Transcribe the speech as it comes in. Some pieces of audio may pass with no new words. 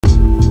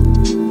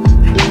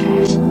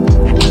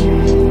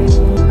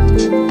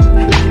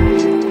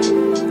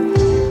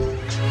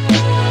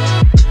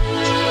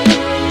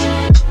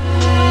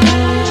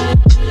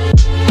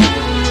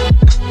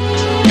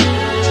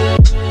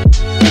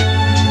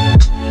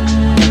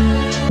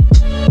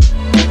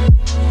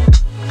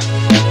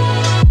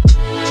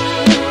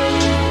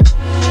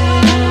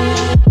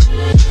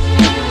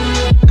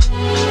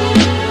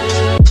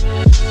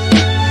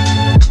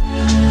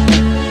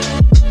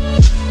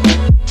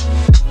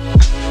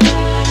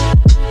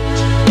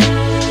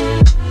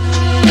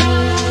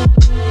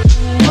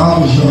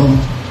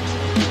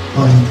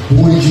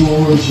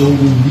George,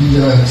 over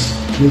BX,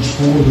 Rich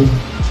Porter,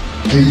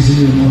 AZ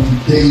and them,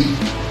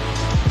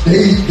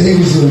 they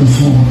was an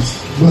influence.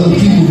 Whether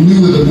people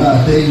knew it or not,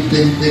 they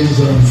was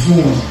an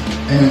influence.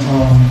 And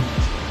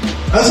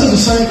I said the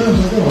same thing. I was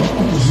like, yo, I don't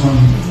know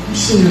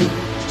what's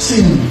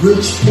seeing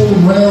Rich pull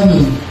around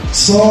and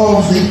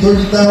solve they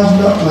 $30,000.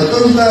 Like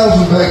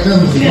 $30,000 back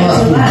then was a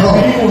lot for a car.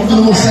 You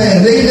know what I'm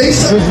saying? They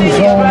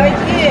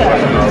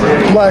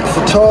black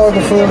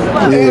photographer.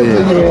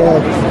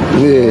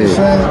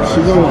 So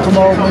yo, come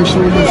on, make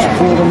sure you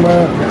support them,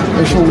 man.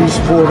 Make sure we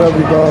support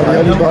everybody.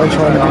 Everybody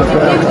trying to get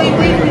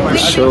back.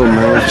 Sure,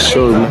 man.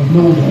 Sure. I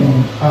know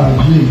on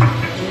IG.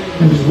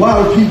 And there's a lot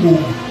of people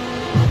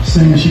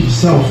saying she was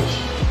selfish.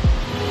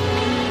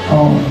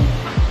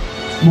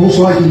 Most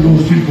likely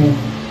those people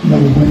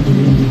never went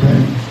through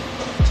anything,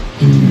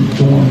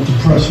 doing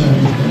depression or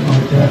anything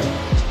like that.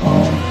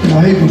 And I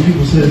hate when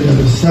people say that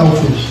it's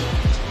selfish.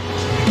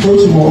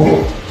 First of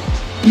all,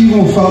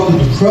 even without the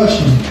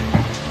depression,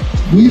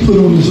 we put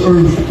on this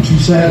earth to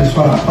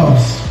satisfy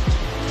us.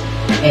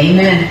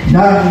 Amen.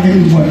 Not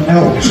anyone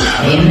else.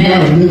 Amen.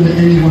 Not living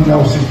anyone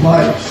else's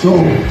life. So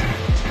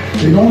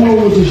they don't know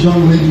what this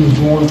young lady was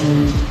going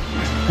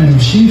through,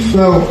 and she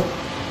felt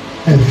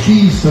at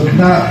peace of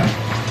not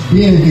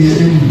being here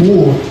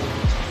anymore.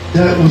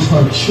 That was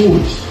her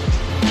choice.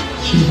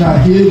 She's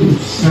not here to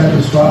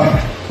satisfy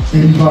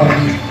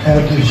anybody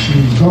after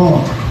she's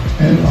gone.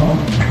 And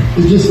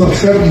it just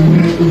upset me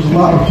when there was a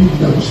lot of people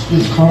that was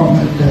just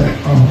commenting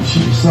that she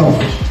was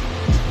selfish.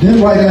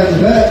 Then right after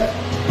that,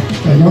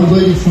 a young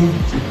lady from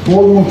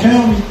Baltimore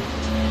County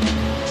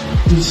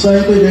did the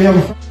same thing. They have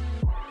a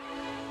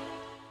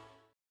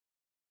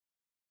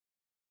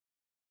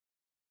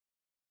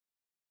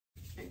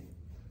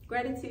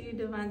Gratitude,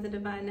 Divines and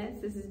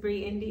Divinettes. This is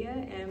Brei,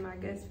 Endia, and my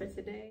guest for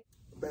today.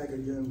 Back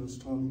again, this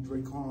TONi,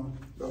 Drakhan.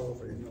 Y'all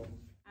already know.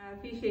 I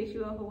appreciate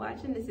you all for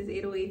watching. This is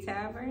 808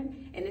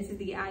 Tavern, and this is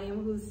the I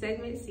Am Who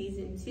segment,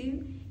 season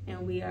 2,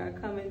 and we are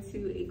coming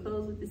to a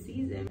close with the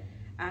season.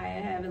 I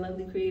have a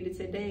lovely creator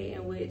today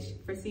in which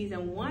for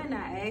season 1,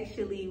 I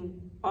actually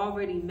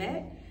already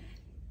met.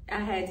 I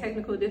had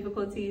technical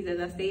difficulties, as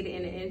I stated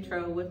in the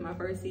intro, with my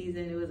first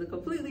season. It was a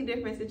completely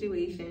different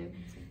situation.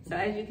 So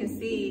as you can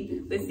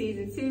see, with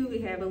season 2, we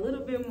have a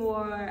little bit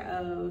more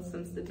of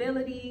some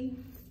stability,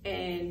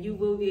 and you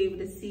will be able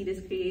to see this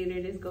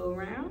creator this go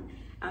around.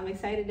 I'm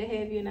excited to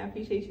have you, and I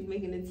appreciate you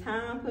making the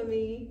time for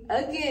me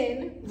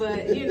again,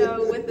 but you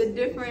know, with a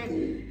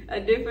different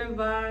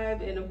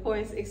vibe, and of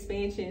course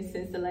expansion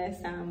since the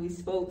last time we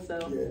spoke. So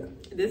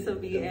this will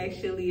be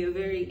actually a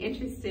very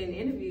interesting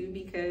interview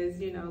because,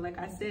 you know, like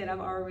I said, I've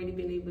already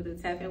been able to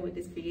tap in with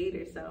this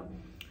creator, so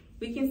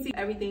we can see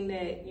everything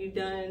that you've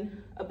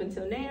done up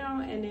until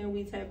now, and then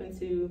we tap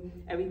into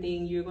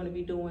everything you're going to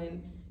be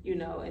doing, you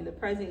know, in the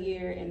present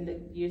year and the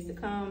years to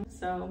come.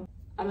 So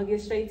I'm gonna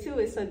get straight to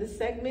it. So this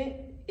segment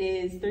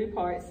is 3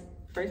 parts.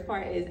 First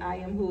part is I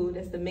Am Who.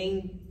 That's the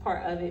main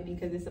part of it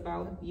because it's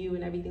about you,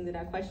 and everything that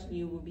I question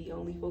you will be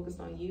only focused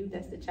on you.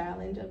 That's the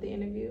challenge of the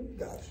interview.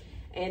 Gotcha.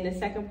 And the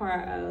second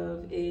part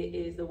of it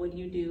is the what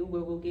you do,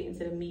 where we'll get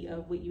into the meat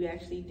of what you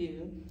actually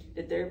do.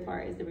 The third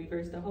part is the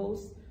reverse the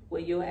host,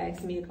 where you'll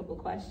ask me a couple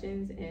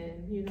questions,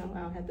 and you know,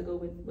 I'll have to go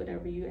with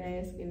whatever you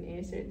ask and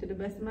answer it to the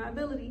best of my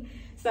ability.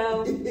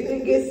 So we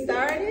can get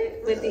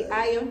started with the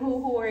I Am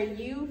Who. Who are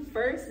you?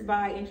 First,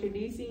 by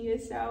introducing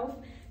yourself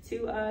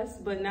to us,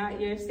 but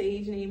not your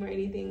stage name or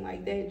anything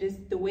like that.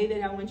 Just the way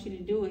that I want you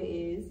to do it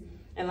is,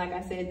 and like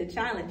I said, the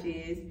challenge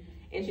is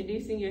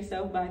introducing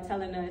yourself by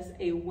telling us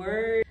a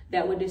word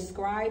that would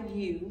describe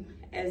you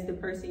as the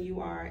person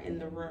you are in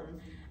the room.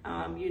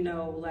 You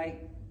know,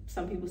 like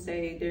some people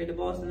say they're the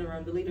boss in the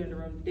room, the leader in the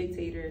room, the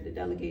dictator, the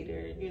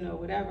delegator, you know,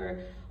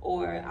 whatever.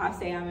 Or I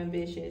say I'm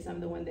ambitious. I'm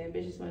the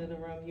ambitious one in the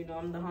room. You know,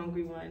 I'm the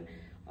hungry one,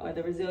 or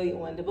the resilient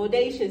one, the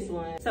bodacious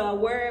one. So a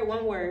word,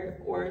 one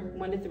word, or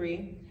 1 to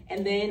 3,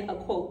 and then a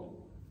quote.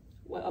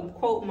 A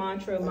quote,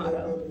 mantra,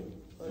 motto.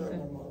 I got my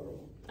motto.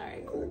 All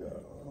right,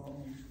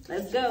 cool.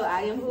 Let's go.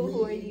 I am who?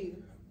 Who are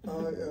you? I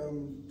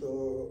am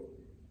the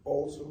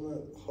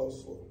ultimate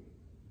hustler.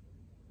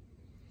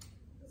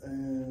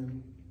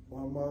 And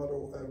my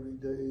motto every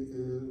day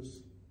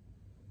is,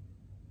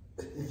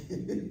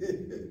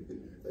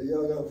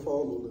 y'all gotta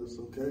follow this,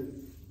 okay?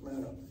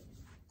 Now,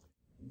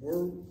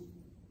 work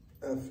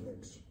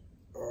ethics,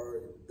 all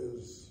right,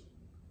 is,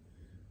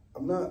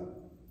 I'm not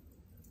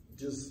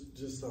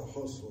just a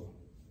hustler.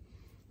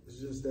 It's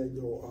just that,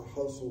 I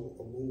hustle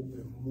a little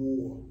bit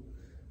more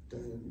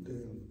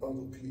than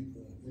other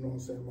people. You know what I'm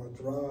saying? My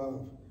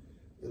drive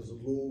is a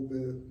little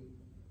bit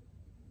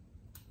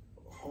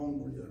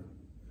hungrier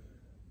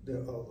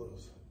than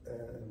others.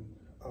 And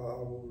I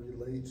will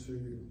relate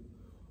to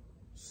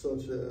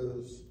such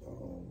as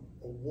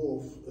a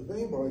wolf. If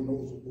anybody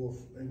knows a wolf,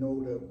 they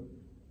know that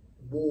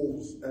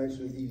wolves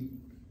actually eat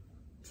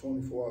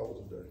 24 hours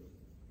a day.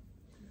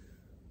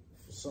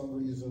 For some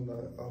reason,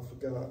 I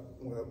forgot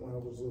when I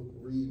was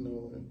reading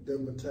on their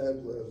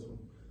metabolism,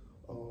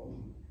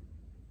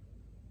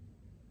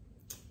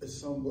 it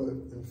somewhat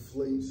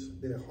inflates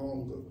their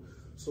hunger.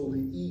 So they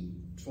eat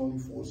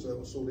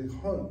 24/7. So they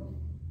hunt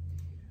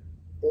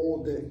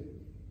all day.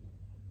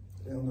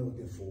 They'll never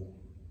get full.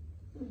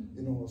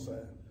 You know what I'm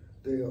saying?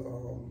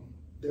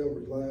 They'll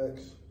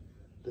relax.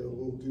 They'll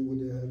go do what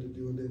they have to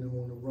do, and then they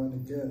want to run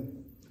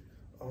again.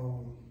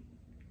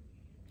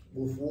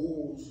 With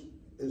wolves,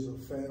 it's a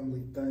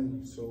family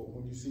thing. So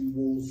when you see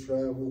wolves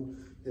travel,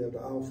 you have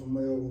the alpha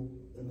male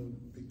in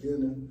the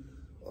beginning.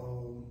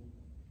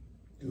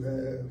 You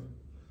have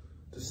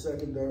the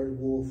secondary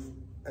wolf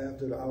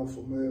after the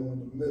alpha male in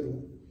the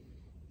middle.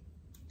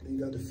 Then you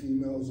got the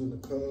females and the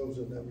cubs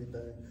and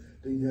everything.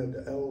 Then you have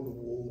the elder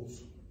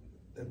wolves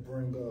that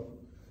bring up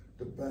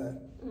the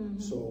back.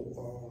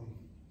 So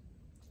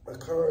I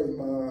carry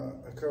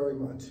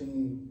my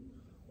team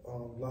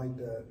like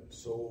that,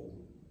 so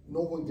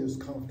no one gets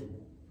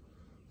comfortable.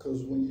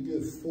 Because when you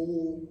get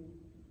full,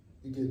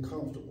 you get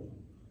comfortable.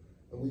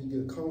 And when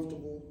you get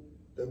comfortable,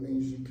 that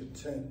means you're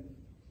content.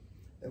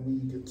 And when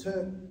you're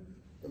content,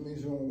 that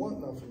means you don't want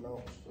nothing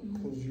else.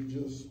 Because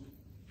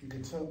you're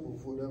content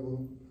with whatever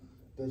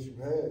that you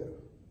have.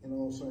 You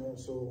know what I'm saying?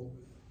 So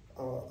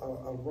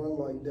I run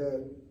like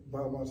that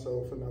by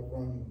myself, and I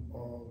run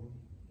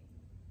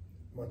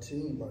my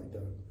team like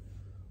that.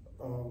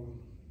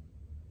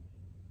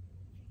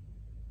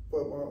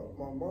 But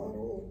my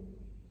motto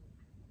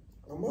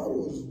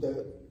is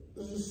that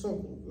it's just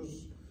simple.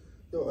 It's,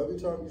 every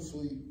time you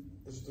sleep,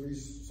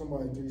 it's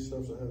somebody 3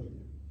 steps ahead of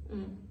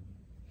you.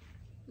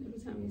 Every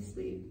time you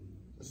sleep,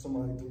 it's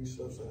somebody 3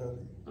 steps ahead of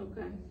you.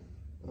 Okay.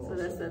 You know so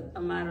that's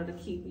a motto to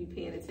keep you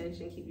paying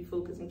attention, keep you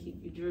focused, and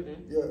keep you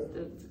driven. Yeah.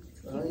 To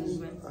keep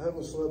moving. I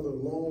haven't slept in a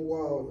long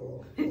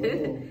while,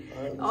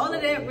 y'all. All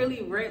of that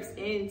really wraps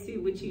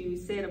into what you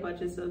said about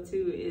yourself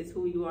too, is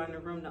who you are in the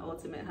room, the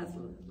ultimate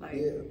hustler.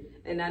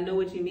 And I know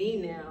what you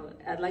mean now.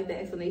 I like the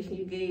explanation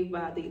you gave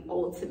by the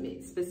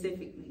ultimate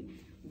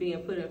specifically being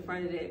put in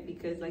front of that,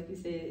 because like you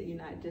said, you're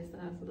not just a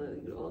hustler,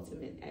 you're the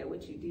ultimate at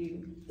what you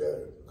do.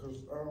 Yeah,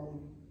 because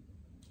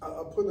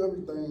I put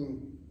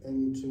everything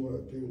into what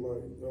I do,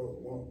 like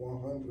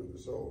 100.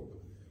 So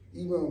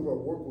even if I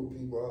work with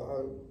people,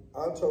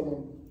 I tell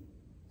them,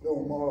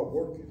 I'm hard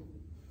working.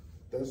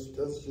 That's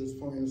just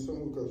plain and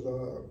simple, because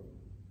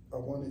I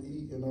want to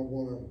eat and I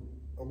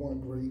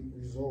want great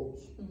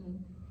results.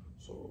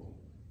 So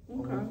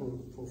I'm gonna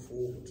put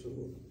forward to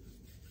it.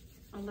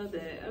 I love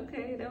that.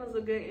 Okay, that was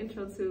a good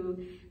intro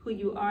to who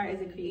you are as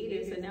a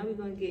creator. So now we're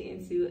going to get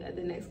into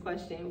the next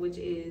question, which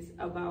is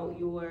about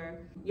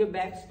your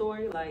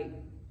backstory, like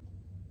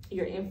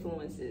your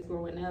influences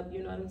growing up,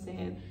 you know what I'm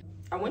saying?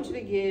 I want you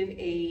to give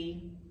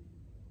a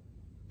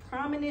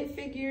prominent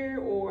figure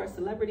or a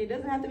celebrity. It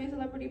doesn't have to be a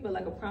celebrity, but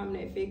like a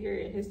prominent figure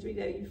in history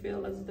that you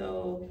feel as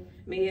though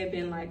may have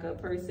been like a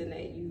person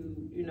that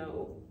you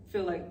know,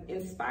 feel like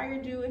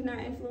inspired you, if not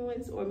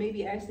influenced, or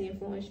maybe actually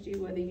influenced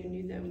you, whether you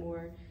knew them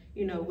or,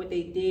 you know, what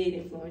they did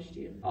influenced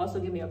you. Also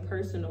give me a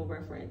personal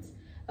reference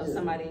of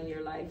somebody in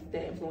your life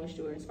that influenced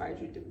you or inspired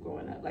you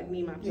growing up. Like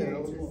me, my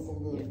parents.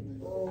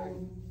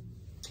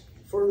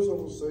 First I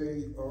would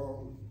say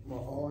my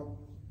aunt.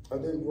 I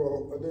didn't grow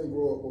up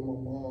with my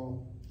mom.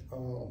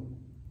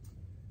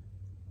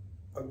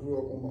 I grew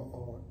up with my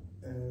aunt,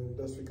 and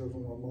that's because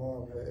when my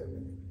mom had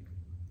me.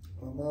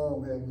 My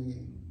mom had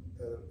me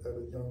at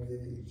a young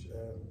age,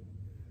 and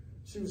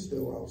she was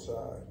still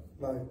outside,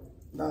 like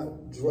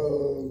not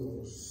drugs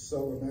or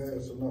selling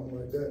ass or nothing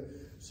like that.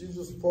 She was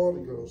just a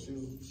party girl. She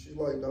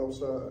liked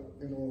outside,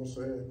 you know what I'm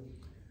saying?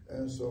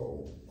 And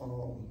so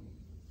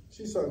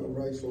she signed the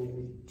rights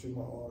over to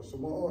my aunt. So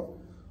my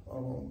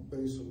aunt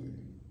basically,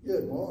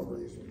 my aunt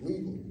raised me,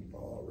 legally my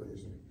aunt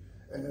raised me.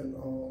 And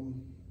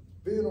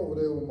being over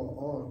there with my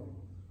aunt,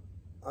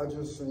 I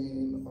just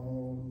seen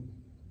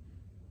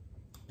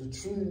the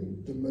true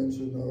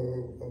dimension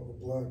of a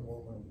black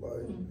woman,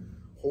 like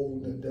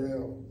holding it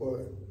down.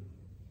 But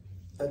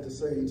at the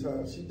same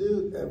time, she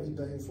did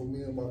everything for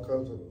me and my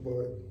cousin,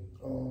 but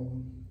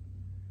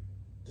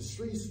the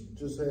streets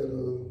just had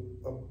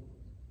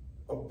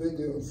a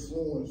bigger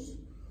influence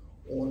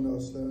on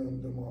us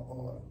than my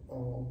aunt.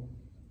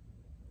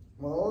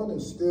 My aunt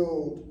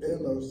instilled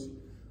in us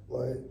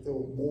like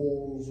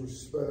morals,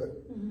 respect,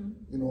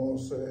 you know what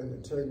I'm saying,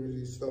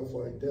 integrity, stuff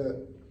like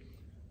that.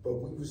 But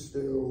we were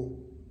still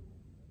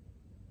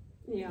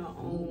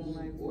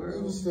world.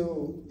 We were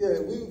still,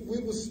 we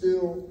were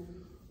still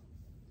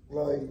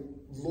like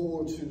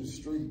lured to the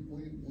street.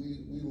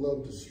 We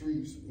love the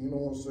streets, you know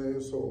what I'm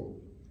saying? So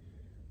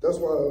that's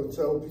why I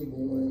tell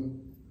people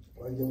when,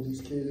 like,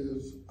 these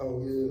kids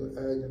out here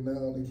acting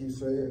now, they keep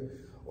saying,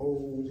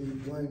 oh, they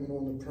blaming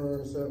on the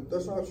parents.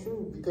 That's not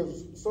true,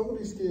 because some of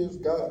these kids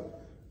got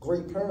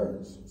great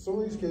parents. Some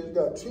of these kids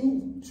got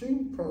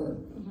two parent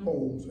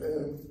homes,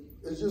 and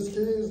it's just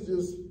kids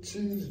just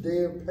choose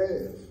their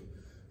path.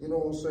 You know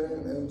what I'm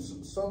saying? And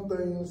some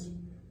things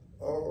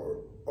are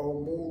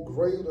more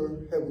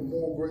greater, have a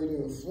more greater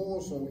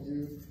influence on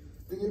you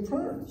than your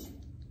parents.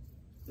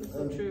 That's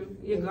so true.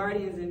 Your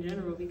guardians in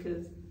general,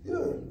 because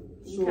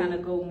you kind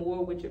of go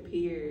more with your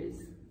peers.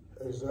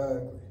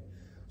 Exactly.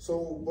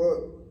 So,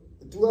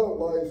 but throughout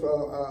life,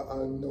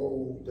 I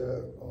know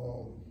that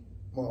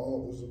my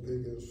aunt was a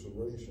big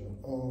inspiration.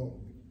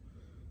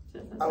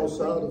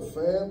 Outside of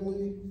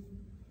family,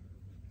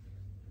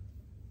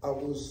 I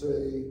would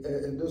say,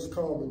 and this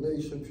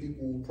combination,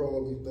 people will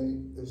probably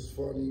think is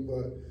funny,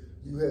 but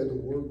you had to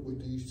work with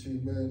these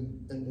two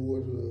men in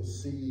order to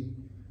see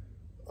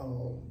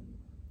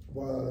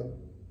why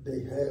they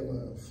have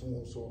an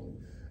influence on me.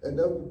 And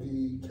that would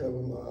be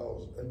Kevin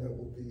Lyles, and that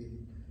would be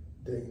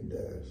Dame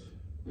Dash.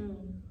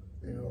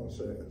 You know what I'm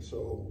saying?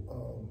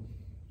 So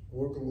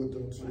working with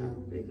them two.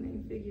 Wow, big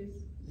name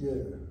figures.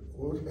 Yeah,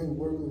 working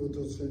with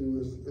them two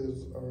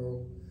is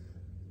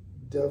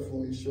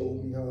definitely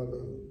showed me how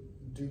to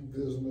do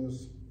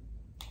business,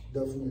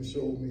 definitely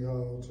showed me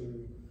how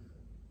to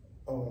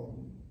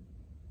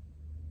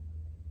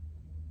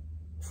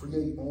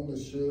create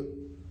ownership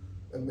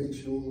and make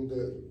sure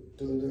that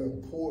the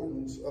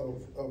importance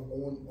of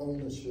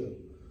ownership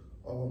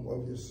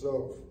of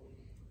yourself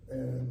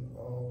and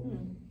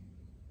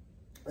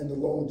the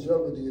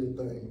longevity of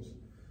things.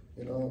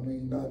 You know what I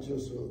mean? Not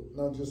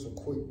just a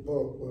quick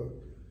buck, but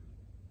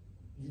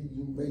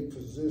you make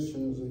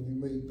positions and you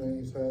make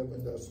things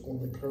happen that's going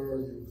to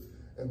carry you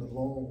in the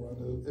long run.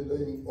 It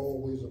ain't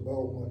always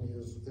about money.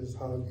 It's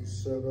how you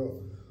set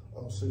up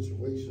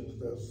situations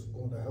that's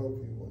going to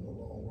help you in the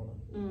long run.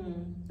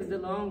 In the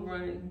long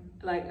run,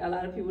 like a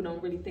lot of people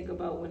don't really think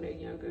about when they're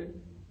younger,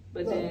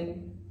 but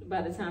then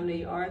by the time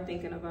they are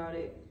thinking about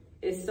it,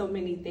 it's so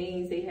many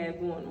things they have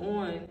going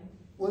on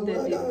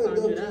that they've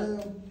conjured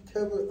up.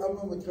 Kevin, I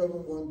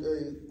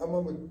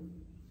remember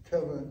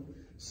Kevin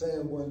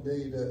saying one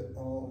day that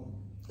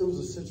it was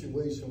a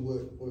situation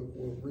with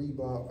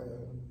Reebok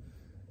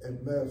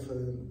and Meth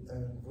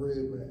and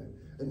Redman.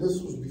 And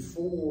this was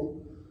before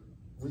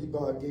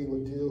Reebok gave a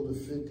deal to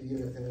 50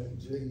 and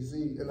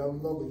Jay-Z. And I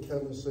remember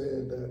Kevin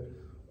saying that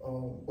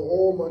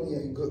all money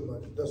ain't good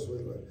money. That's what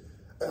he was.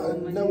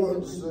 And I never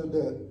understood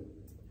that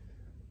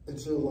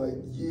until like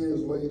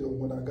years later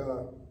when I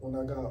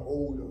got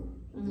older.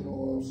 You know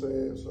what I'm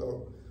saying?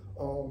 So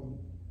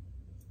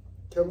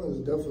Kevin is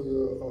definitely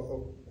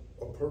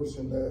a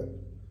person that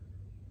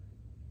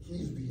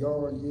he's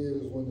beyond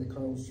years when it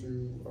comes to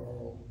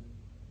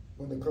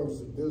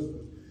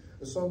business.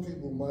 And some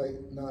people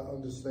might not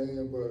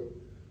understand, but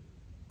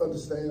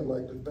understand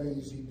like the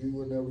things he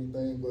do and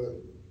everything,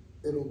 but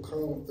it'll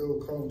come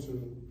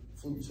to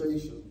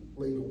fruition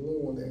later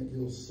on, and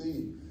you'll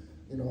see.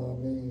 You know what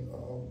I mean?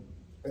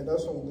 And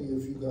that's only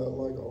if you got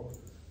like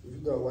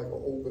an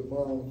open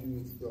mind,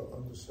 you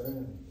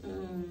understand.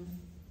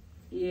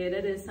 Yeah,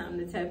 that is something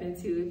to tap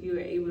into if you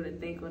were able to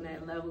think on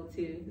that level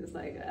too. It's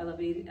like an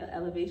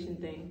elevation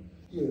thing.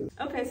 Yeah.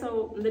 Okay,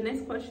 so the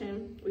next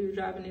question we were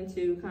driving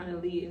into, kind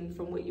of leading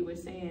from what you were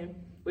saying,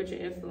 what your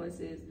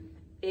influences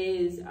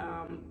is,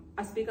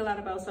 I speak a lot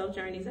about self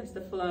journeys, that's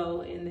the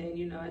flow, and then,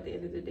 you know, at the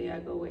end of the day, I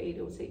go where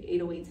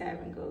 808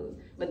 Tavern goes.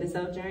 But the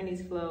self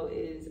journeys flow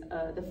is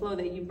the flow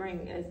that you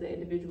bring as the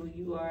individual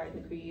you are,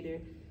 and the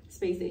creator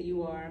space that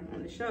you are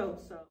on the show.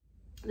 So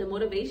the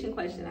motivation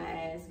question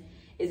I ask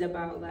is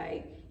about,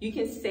 like, you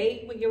can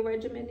say what your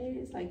regimen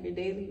is, like your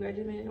daily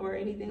regimen or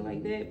anything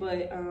like that,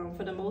 but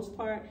for the most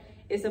part,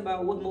 it's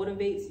about what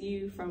motivates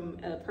you from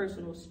a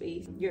personal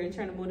space, your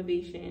internal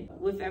motivation.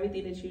 With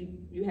everything that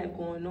you have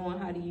going on,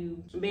 how do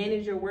you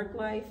manage your work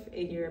life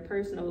and your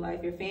personal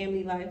life, your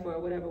family life, or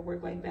whatever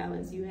work-life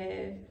balance you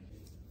have?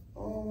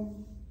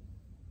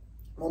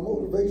 My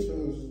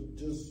motivation is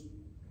just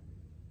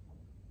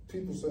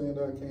people saying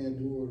that I can't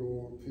do it,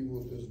 or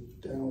people just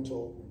down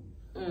talking.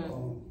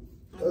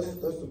 That's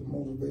the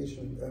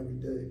motivation every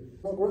day.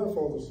 My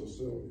grandfather's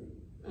Sicilian.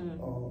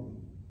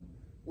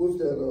 With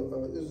that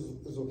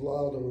is a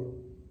lot of,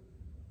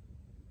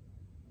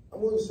 I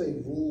wouldn't say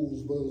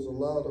rules, but there's a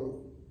lot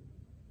of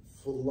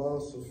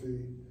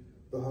philosophy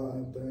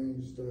behind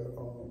things that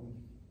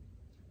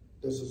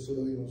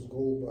Sicilians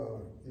go by.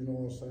 You know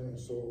what I'm saying?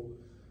 So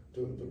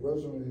the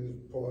resume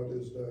part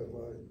is that,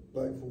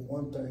 like for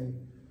one thing,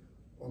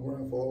 my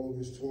grandfather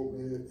always taught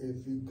me,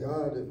 if you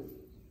got it,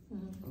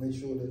 make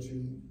sure that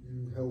you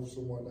help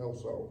someone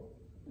else out.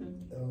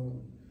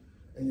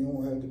 And you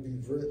don't have to be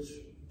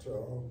rich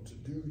to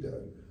do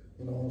that.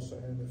 You know what I'm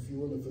saying? If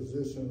you're in a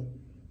position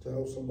to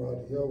help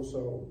somebody else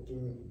out,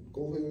 then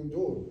go ahead and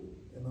do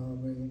it. You know what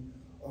I mean?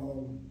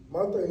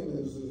 My thing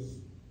is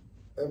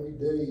every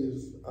day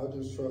is I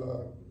just try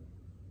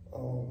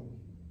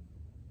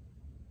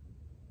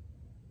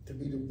to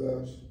be the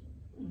best,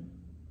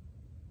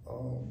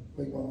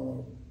 make my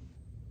mom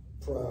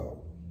proud.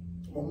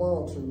 My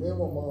mom too. Me and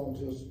my mom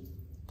just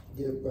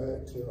get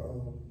back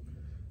to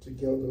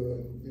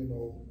together, and you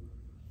know,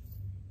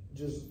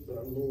 just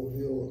a little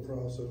healing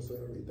process and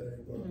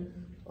everything. But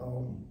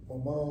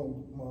my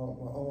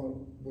aunt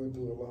went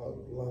through a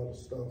lot of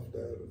stuff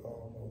that I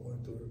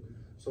went through.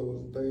 So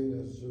the thing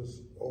is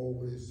just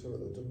always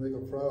to make her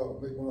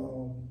proud, make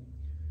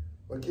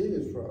my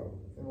kids proud.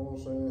 You know what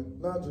I'm saying?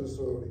 Not just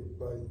so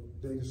like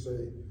they can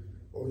say,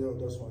 "Oh, yo,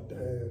 that's my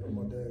dad," or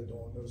 "My dad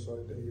doing this."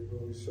 Like they can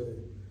really say,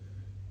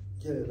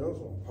 "Yeah, that was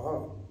my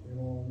pop." You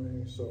know what I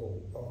mean?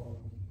 So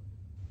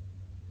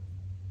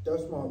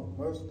that's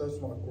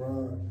my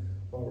grind.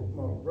 My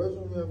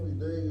resume every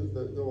day is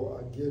that, yo,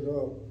 I get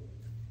up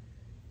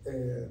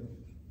and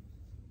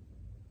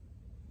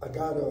I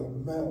got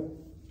an amount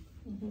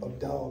of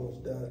dollars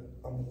that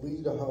I'm gonna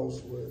leave the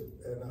house with,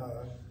 and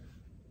I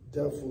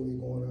definitely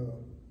gonna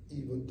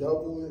either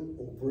double it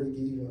or break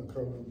even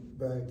coming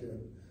back in.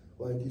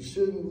 Like, you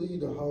shouldn't leave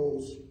the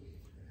house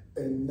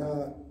and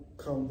not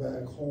come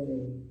back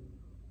home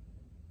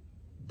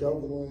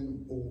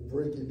doubling or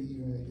breaking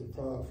even in your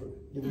profit.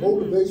 Your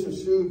motivation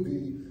should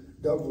be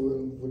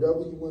doubling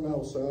whatever you went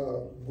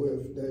outside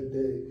with that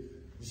day.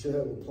 You should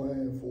have a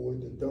plan for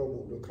it to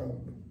double to come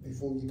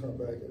before you come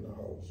back in the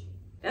house.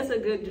 That's a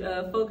good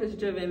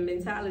focus-driven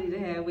mentality to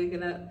have,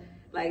 waking up,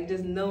 like,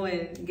 just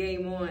knowing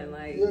game on,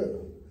 like. Yeah,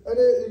 and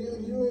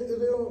it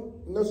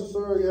don't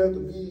necessarily have to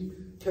be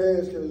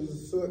cash, because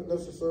it's not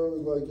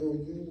necessarily like, yo,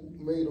 you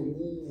made a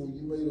move or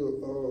you made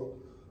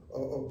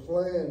a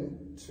plan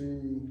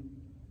to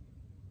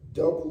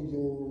double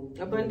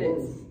your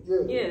abundance.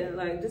 Yeah,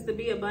 like, just to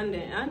be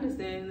abundant. I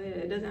understand that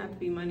it doesn't have to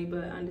be money,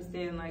 but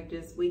understand, like,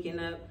 just waking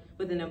up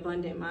with an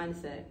abundant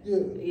mindset.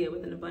 Yeah,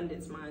 with an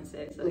abundance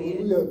mindset. So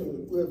yeah, we have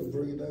to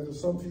break it down, because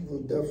some people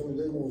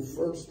definitely, they want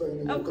first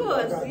thing. Of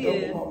course, double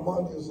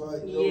my money. It's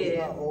like, yo, it's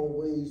not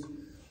always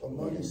a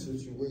money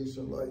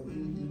situation. Like,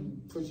 you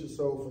put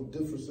yourself in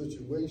different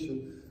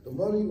situations. The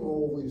money will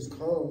always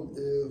come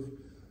if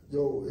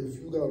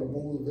you got a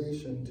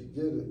motivation to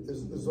get it.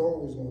 It's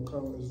always gonna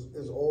come.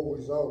 It's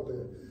always out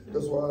there.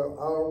 That's why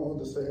I don't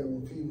understand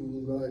when people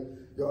be like,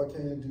 yo, I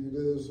can't do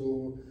this,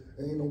 or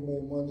ain't no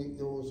more money.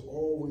 Yo, it's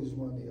always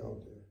money out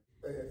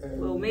there.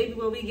 And well, maybe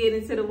when we get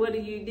into the what do,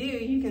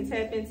 you can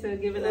tap into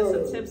giving us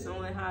some tips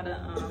on how to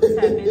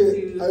tap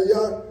into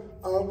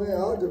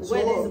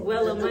what is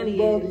well of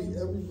money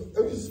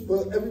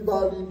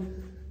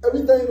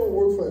everything don't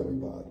work for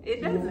everybody.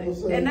 It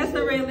doesn't. And that's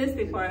the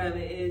realistic part of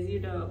it is,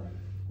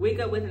 wake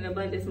up with an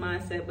abundance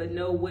mindset, but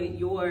know what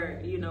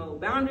your,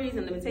 boundaries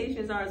and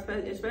limitations are,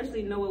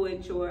 especially know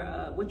what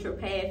your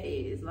path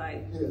is.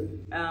 Like,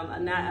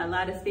 not a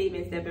lot of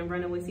statements that have been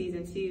running with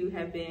season 2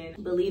 have been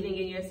believing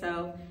in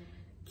yourself,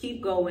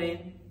 keep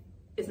going.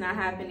 It's not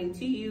happening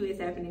to you, it's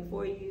happening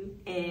for you,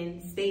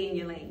 and stay in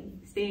your lane.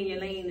 Stay in your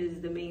lane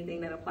is the main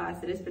thing that applies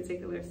to this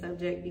particular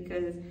subject,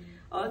 because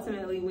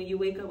ultimately, when you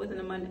wake up with an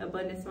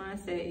abundance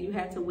mindset, you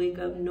have to wake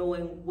up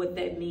knowing what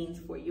that means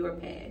for your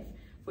path,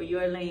 for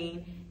your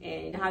lane,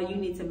 and how you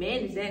need to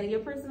manage that in your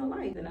personal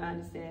life. And I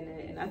understand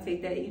that, and I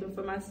take that even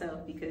for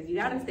myself, because you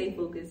gotta stay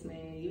focused,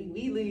 man.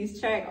 We lose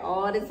track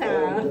all the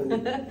time.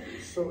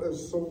 So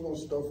there's so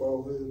much stuff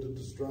out here to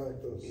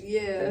distract us.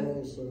 Yeah. You know what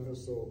I'm saying?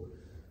 So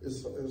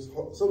it's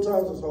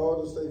sometimes it's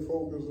hard to stay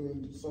focused,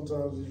 and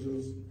sometimes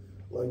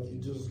you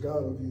just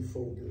gotta be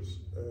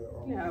focused.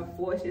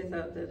 Force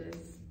yourself to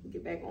just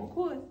get back on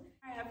course.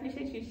 I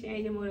appreciate you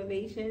sharing your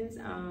motivations.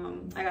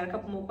 I got a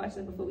couple more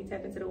questions before we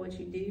tap into what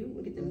you do.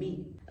 We get the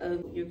meat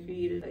of your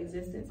creative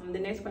existence. The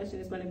next question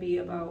is going to be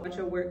about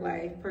your work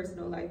life,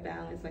 personal life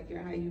balance, like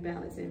how you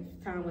balancing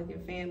time with your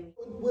family.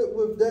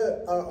 With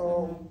that,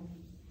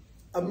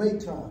 I make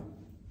time,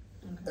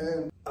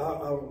 and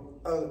I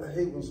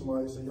hate when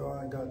somebody say, "Yo,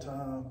 I ain't got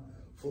time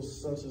for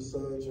such and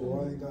such,"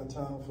 or "I ain't got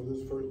time for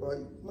this person."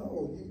 Like,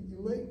 no, you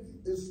make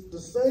it's the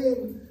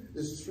same.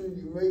 It's true,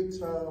 you make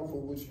time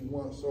for what you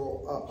want.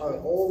 So I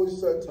always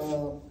set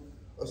time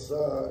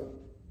aside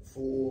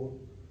for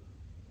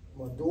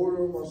my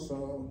daughter and my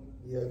son.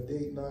 We have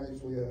date nights,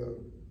 we have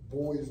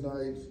boys'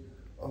 nights,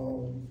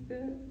 and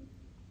then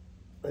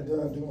I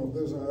do my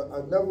business.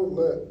 I never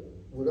let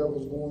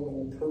whatever's going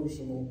on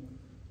personal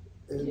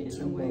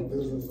into my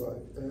business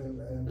life.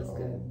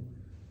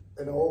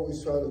 And I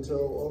always try to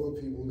tell other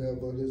people that,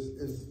 but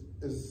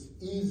it's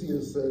easier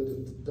said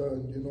than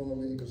done, you know what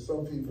I mean? Because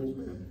some people,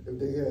 if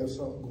they have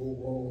something go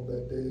wrong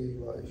that day,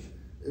 like,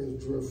 it'll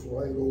drift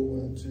right over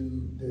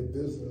into their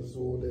business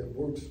or their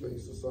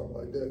workspace or something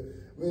like that.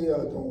 Me,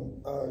 I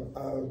don't.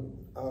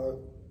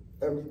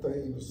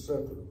 Everything is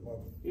separate.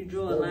 You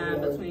draw a line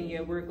between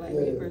your work life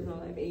and your personal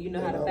life, and you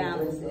know how to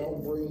balance it. I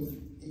don't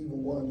bring either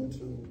one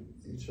into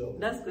each other.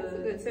 That's good. That's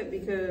a good tip,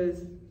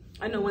 because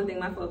I know one thing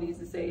my father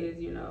used to say is,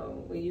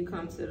 when you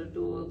come to the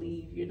door,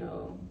 leave,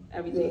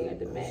 everything at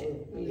the mat.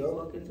 When you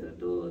walk into the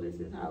door, this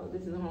is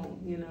home,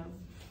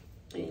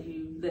 and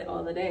you let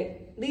all of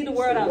that, leave the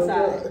world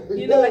outside. At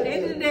the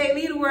end of the day,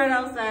 leave the world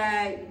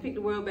outside, pick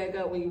the world back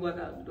up when you walk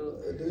out the door.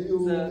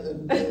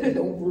 And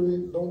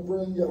don't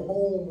bring your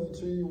home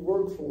into your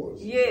workforce.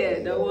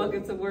 Yeah, don't walk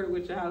into work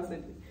with your house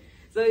empty.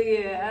 So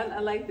yeah, I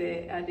like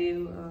that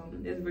idea.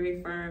 It's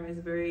very firm, it's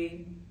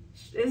very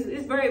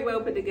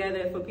well put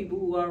together for people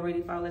who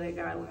already follow that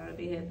guideline.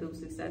 They have those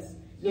success,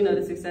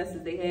 the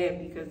successes they have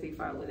because they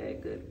follow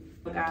that good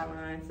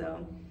guideline.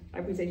 So I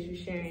appreciate you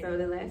sharing. So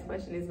the last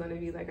question is going to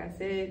be, like I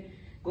said,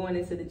 going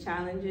into the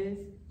challenges.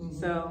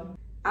 So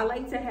I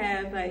like to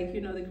have,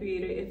 the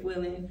creator, if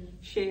willing,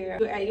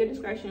 share at your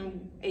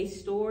discretion a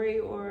story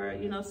or,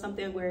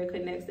 something where it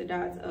connects the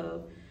dots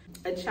of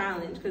a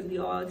challenge, because we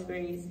all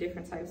experience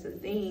different types of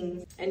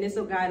things. And this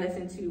will guide us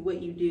into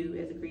what you do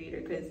as a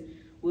creator, because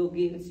we'll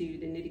get into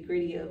the nitty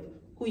gritty of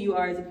who you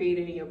are as a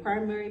creator in your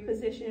primary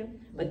position,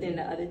 but then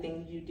the other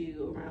things you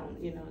do around,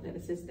 you know, that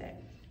assist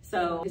that.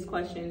 So this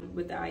question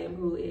with the I Am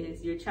Who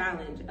is your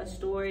challenge, a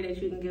story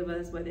that you can give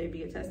us, whether it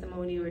be a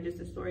testimony or just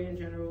a story in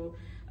general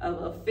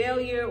of a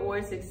failure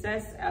or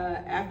success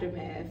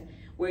aftermath,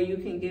 where you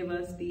can give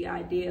us the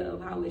idea of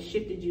how it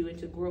shifted you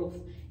into growth,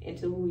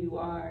 into who you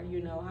are,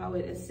 you know, how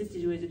it assisted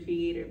you as a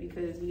creator,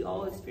 because we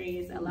all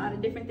experience a lot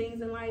of different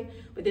things in life,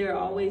 but there are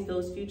always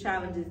those few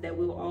challenges that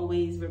we'll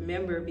always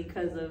remember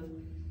because of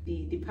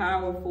the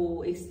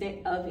powerful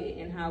extent of it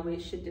and how it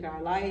shifted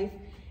our life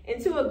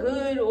into a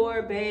good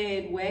or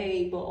bad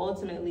way, but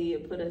ultimately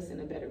it put us in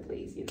a better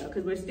place, you know,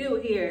 because we're still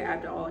here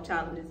after all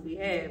challenges we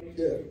have.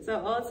 Yeah.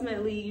 So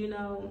ultimately, you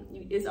know,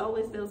 it's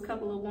always those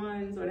couple of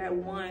ones or that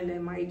one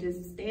that might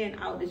just stand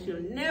out that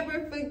you'll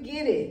never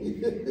forget it,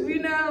 you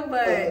know.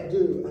 But I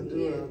do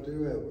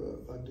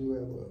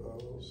have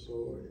a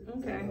story.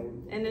 Okay,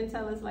 and then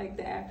tell us like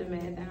the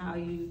aftermath and how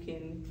you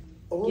can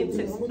I'm give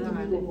gonna tips give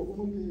behind it.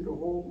 you the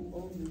whole.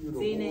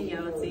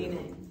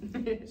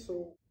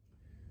 So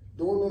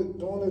during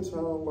the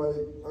time,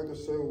 like I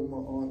said, with my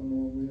aunt and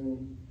me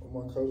and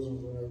my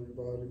cousins and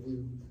everybody,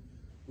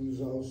 we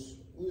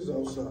was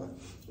outside.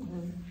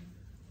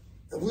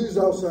 And we was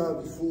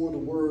outside before the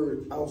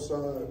word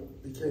outside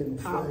became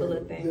a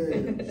popular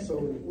thing. Yeah. So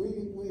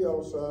we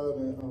outside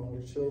and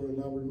we chilled.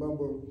 And I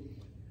remember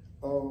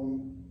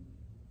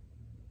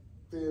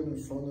being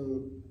in front of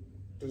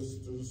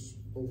this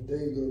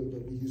bodega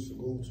that we used to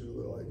go to.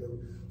 Like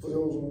for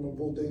those on the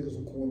bodega's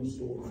a corner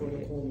store, from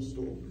the corner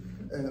store,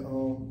 and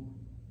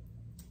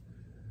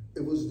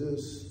it was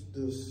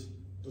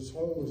this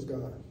homeless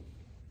guy.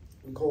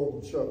 We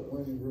called him Chuck.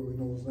 We didn't really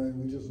know his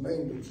name. We just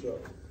named him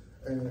Chuck.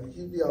 And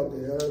he'd be out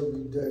there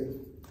every day,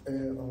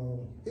 and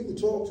he would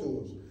talk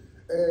to us.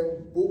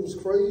 And what was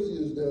crazy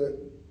is that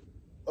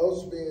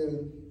us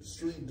being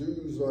street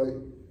dudes, like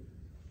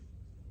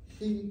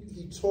he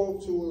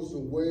talked to us a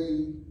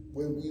way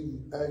where we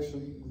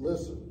actually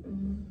listened.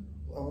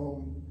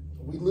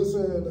 We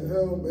listened to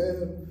him,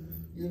 and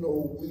you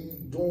know, we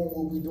doing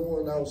what we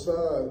doing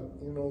outside.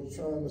 You know,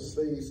 trying to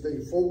stay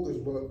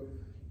focused, but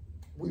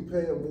we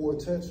paying more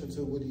attention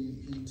to what he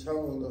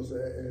telling us,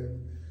 and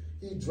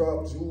he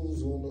dropped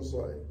jewels on us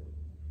like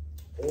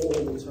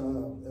all the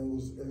time. It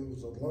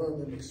was a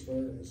learning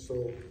experience.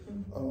 So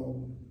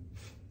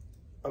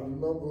I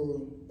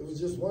remember it was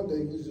just one day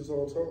we was just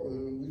all talking,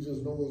 and we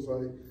just noticed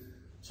like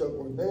Chuck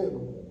wasn't there no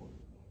more.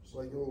 It's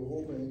like, yo,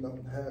 hope ain't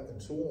nothing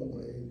happened to him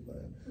or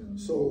anything.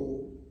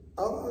 So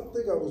I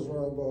think I was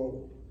around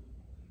about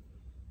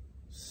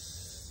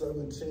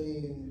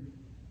 17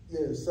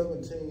 then.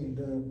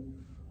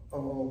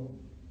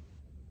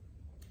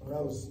 When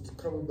I was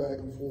coming back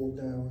and forth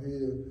down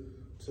here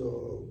to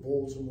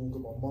Baltimore,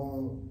 because my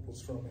mom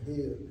was from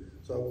here,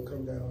 so I would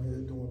come down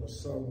here during the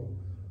summer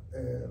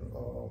and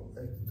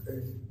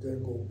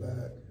then go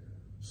back.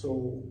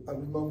 So I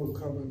remember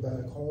coming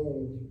back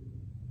home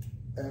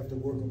after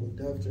working with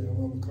Def Jam. I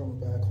remember coming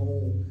back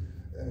home,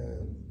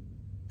 and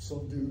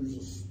some dudes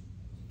was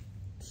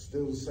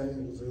still the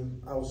same as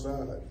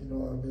outside, you know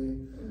what I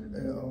mean?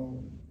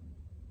 And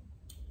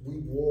we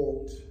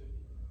walked.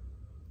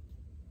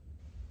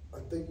 I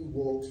think we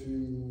walked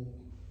to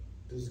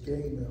this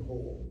gaming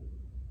hall.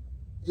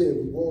 Yeah,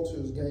 we walked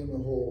to this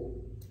gaming hall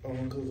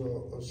because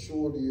a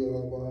shorty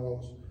of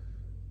ours,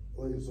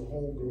 like it's a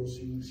homegirl,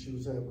 she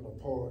was having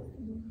a party.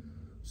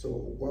 So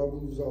while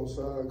we was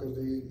outside, because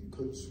they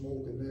couldn't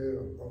smoke in there,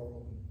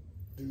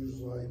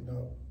 dudes lighting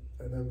up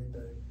and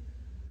everything.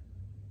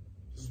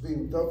 This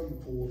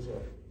BMW pulls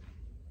up.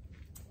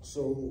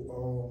 So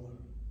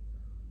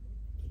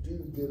the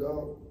dude get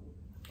out,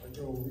 like,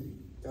 yo, we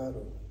got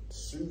a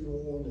suit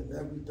on and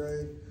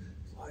everything.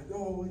 Like,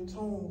 yo, hey,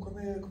 Tone, come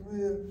here.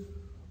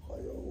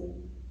 Like, yo,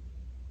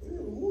 yeah,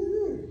 who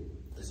you?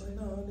 He's like,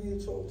 nah, I need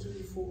to talk to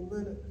you for a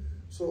minute.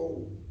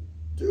 So,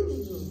 dudes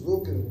is just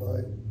looking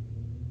like,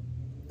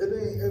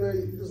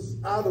 it's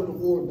out of the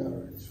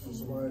ordinary for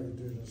somebody to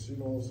do this, you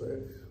know what I'm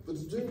saying? But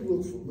the dude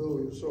looked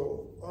familiar,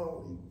 so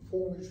he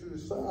pulled me to the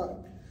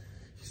side.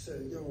 He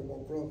said, yo, my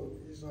brother,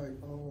 he's like,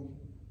 know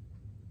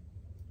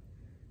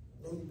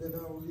you've been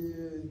out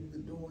here, you've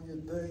been doing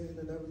your thing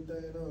and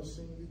everything, and I've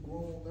seen you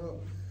growing up.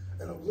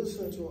 And I'm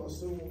listening to it, I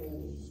still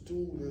want to do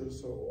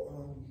this. So,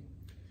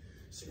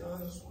 see, I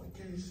just want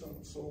to give you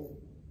something. So,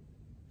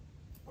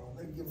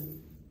 they give me,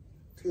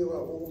 peel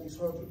out all these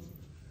hundreds.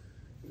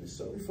 Give me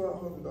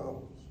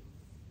 $7,500.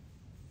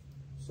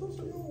 So I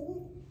said, yo,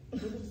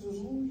 what is this?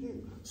 Who you?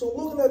 So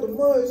looking at the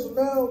money, so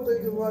now I'm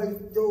thinking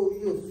like, yo,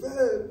 you're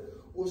fed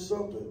or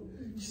something.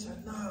 He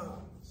said, nah,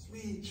 it's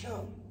me,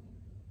 Chuck.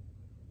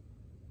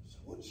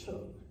 What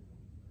Chuck?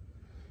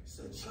 He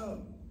said, Chuck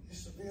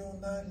used to be on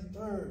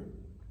 93rd.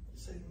 He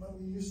said, remember,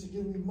 you used to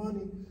give me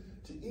money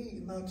to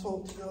eat and I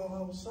talk to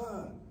y'all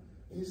outside.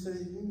 And he said,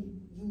 you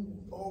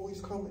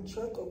always come and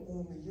check up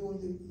on me, you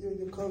and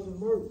your cousin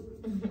Murph.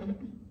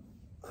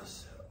 I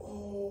said,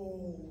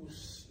 oh,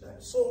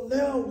 snap. So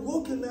now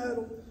looking at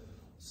him,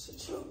 I said,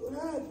 Chuck, what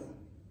happened?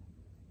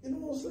 You know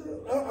what I'm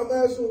saying? I'm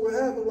asking what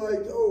happened,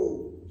 like,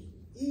 yo,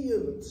 He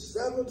in the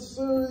 7th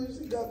series.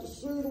 He got the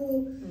suit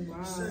on. Wow.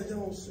 He said,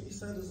 yo, he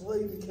said this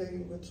lady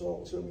came and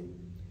talked to me,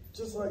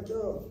 just like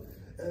y'all.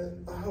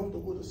 And I helped her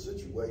with a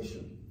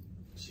situation.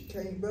 She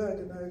came back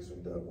and asked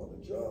me that I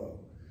want a job.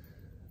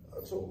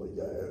 I told her,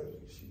 yeah.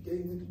 She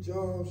gave me the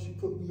job. She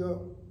put me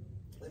up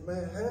in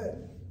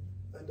Manhattan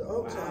at the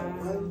Uptown,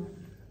 right?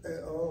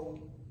 And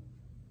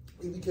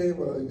he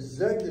became an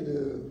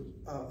executive.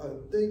 I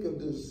think of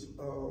this,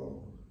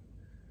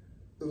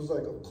 it was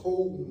like a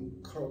coding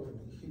company.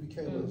 He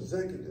became an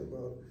executive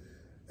of it.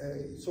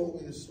 And he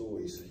told me the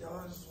story. He said, yo,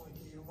 I just want to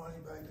give you the money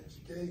back that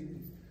you gave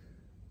me.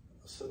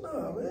 I said,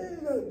 nah, man, you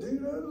ain't got to do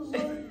that. It was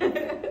like, yo,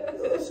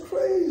 it's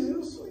crazy. I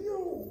was like,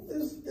 yo,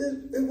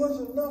 it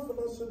wasn't nothing.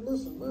 I said,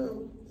 listen,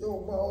 man,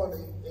 yo, my aunt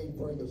ain't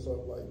bring us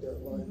up like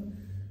that. Like,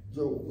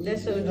 yo, we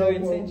that showed your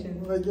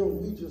intention. Like, yo,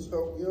 we just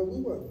helped you.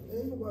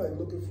 Ain't nobody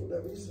looking for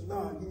that. He said,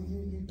 nah,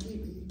 you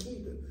keep it, you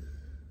keep it.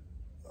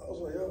 I was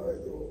like, all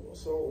right, yo.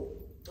 So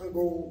I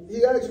go,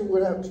 he asked me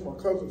what happened to my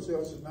cousin. So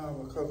I said, nah,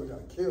 my cousin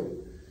got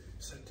killed. He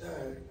said,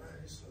 Dad,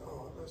 man. He said,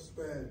 oh, that's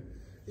bad.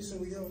 He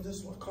said, well, yo, this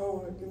is my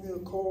card. Give me a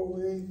call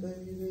or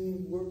anything you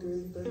need, work or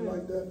anything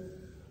like that.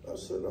 I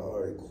said, all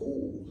right,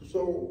 cool.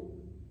 So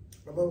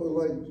I remember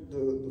like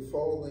the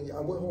following, I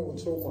went home and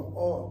told my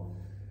aunt,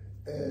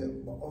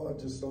 and my aunt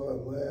just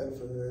started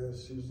laughing, and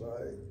she was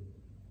like,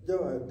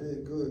 yo, I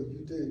did good.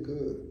 You did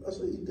good. I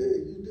said, you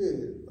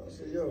did. I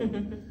said, yo,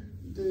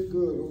 you did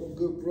good. I'm a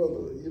good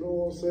brother. You know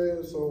what I'm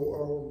saying?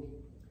 So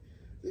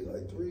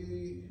like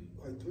three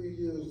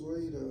years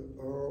later,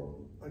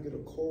 I get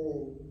a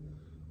call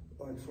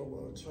like from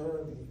an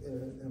attorney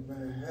in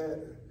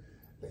Manhattan.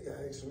 They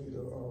asked me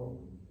to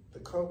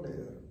come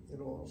there. You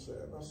know what I'm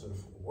saying? I said,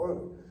 for what?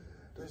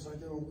 They was like,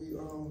 yo,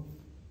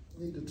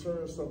 we need to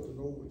turn something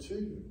over to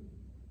you.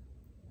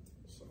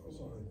 So I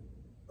was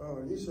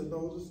like, he said,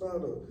 no, it's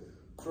not a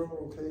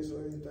criminal case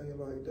or anything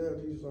like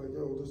that. He's like,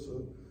 yo, this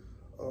is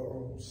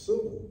a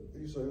civil.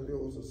 He said there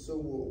was a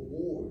civil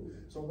award.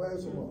 So I'm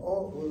asking my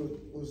aunt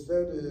what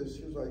that is.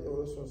 She was like,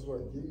 yo, this one's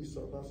like, give you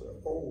something. I said,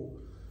 oh.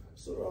 I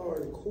said, all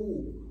right,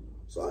 cool.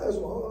 So I asked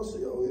my aunt, I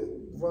said, yo,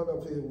 run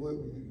up here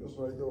with me. It's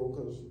like, yo,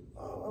 because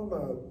I'm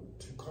not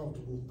too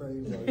comfortable with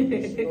things like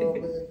this, you know what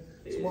I mean?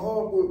 So my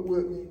aunt went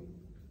with me.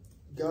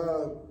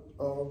 God,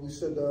 we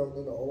sat down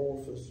in the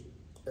office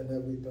and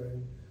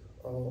everything.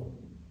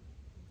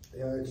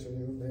 They asked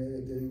me,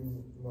 man, gave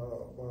me my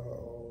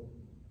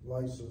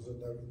license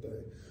and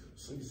everything.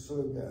 So he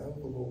sent me an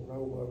envelope, and I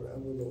opened an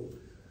envelope,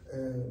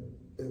 and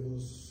it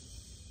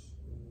was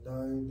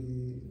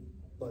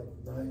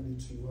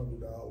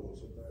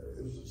 $9,200 in there.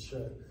 It was a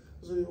check.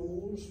 I said, yo,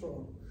 who's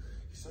from?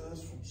 He said,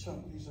 that's from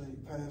Chuck. He said, he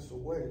passed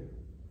away.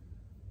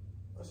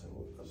 I said,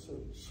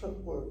 Chuck,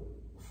 what?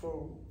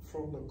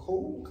 From the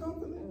coal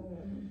company?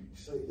 He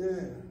said,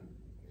 yeah.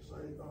 He's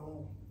like,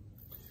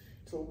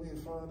 told me to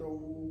find out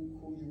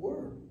who you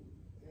were.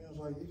 He was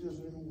like, you just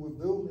knew what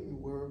building you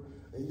were,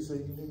 and he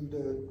said you knew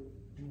that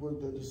you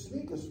worked at the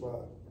sneaker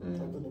spot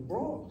up in the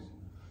Bronx.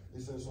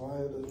 He said, so I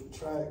had to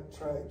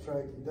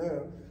track you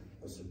down.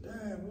 I said,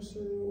 damn, I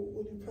said,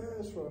 where did he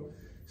pass from?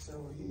 He said,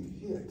 well,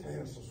 he had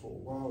cancer for a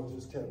while. It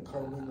just kept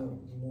coming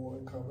up more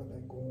and coming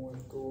and going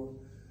and going.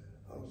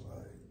 I was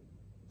like,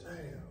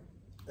 damn.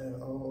 And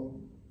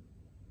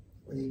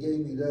when he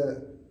gave me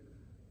that,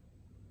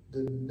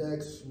 the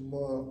next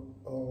month,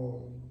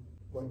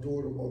 my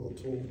daughter's mother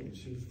told me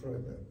she was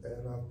pregnant,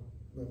 and I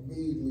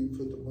immediately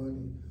put the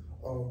money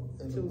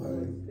in the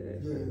bank.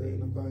 Yeah, in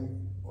the bank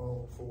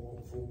for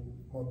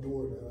my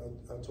daughter. And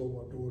I told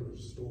my daughter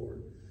the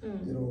story.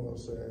 You know what I'm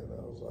saying?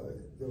 I was like,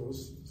 yo,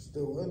 it's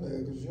still in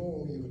there because you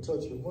don't even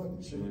touch your money.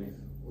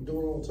 My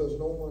daughter don't touch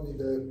no money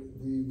that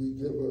we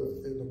give her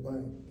in the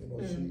bank. You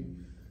know, she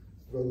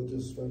rather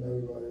just spend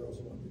everybody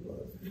else's money.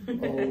 But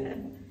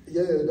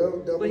yeah,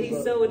 that but was. He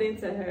sold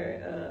into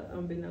her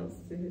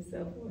unbeknownst to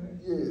himself or her.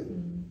 Yeah,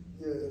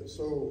 yeah.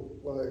 So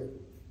like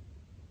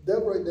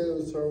that right there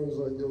in terms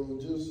like, yo,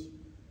 just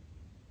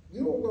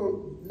you don't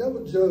know,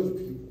 never judge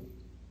people.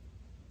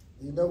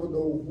 You never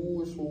know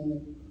who is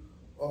who.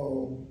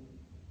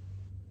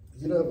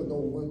 You never know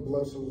when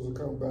blessings will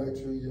come back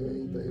to you or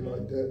anything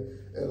like that.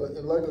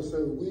 And like I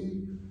said,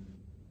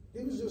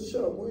 he was just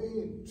shot. We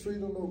ain't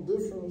treated him no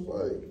different.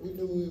 Like, we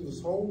knew he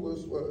was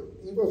homeless, but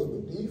he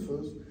wasn't beneath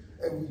us.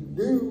 And we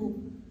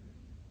knew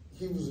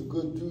he was a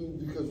good dude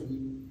because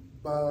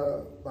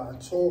by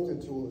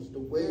talking to us, the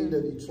way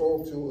that he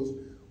talked to us,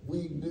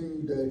 we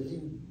knew that he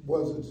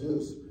wasn't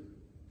just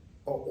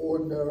an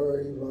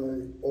ordinary,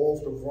 like,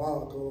 off the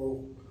rock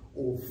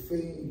or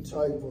fiend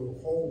type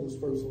of homeless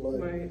person.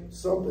 Like,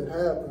 something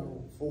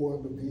happened for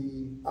him to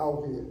be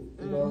out here.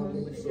 You know what I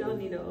mean? So y'all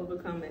need to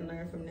overcome and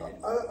learn from that.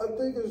 I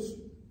think it's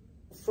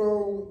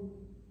from,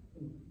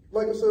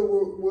 like I said,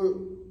 what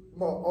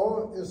my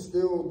aunt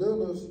instilled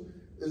in us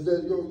is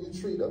that, yo, you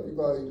treat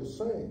everybody the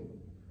same.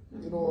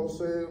 You know what I'm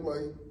saying?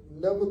 Like,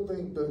 never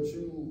think that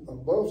you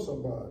above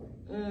somebody.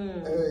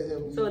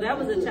 And so that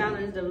was a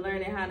challenge of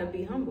learning how to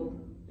be humble.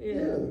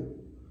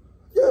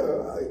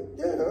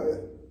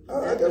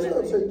 I I guess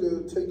I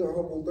take the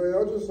humble thing.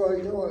 I just like,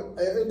 you know,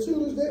 and to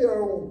this day, I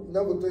don't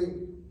never think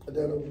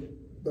that I'm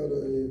better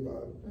than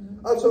anybody.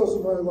 I tell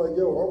somebody like,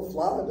 yo, I'm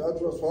fly. I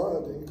dress fly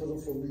because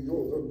I'm from New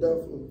York. I'm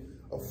definitely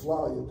a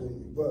flyer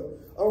thing, but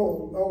I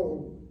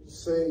don't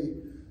say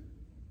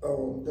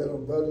that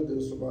I'm better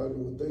than somebody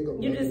who would think I'm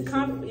better than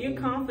somebody. You're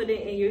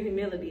confident in your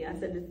humility. I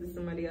said this to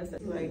somebody else.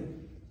 It's like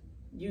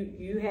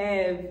you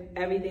have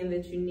everything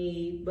that you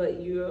need, but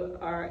you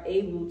are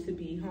able to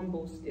be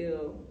humble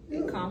still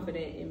and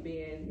confident in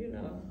being, you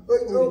know.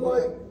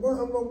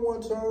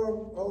 One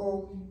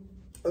time,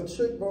 a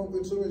chick bumped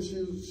into me.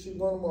 She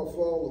one of my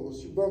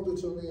followers. She bumped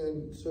into me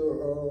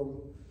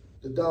into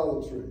the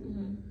Dollar Tree.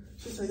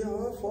 She said,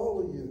 "Yo, I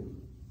follow you."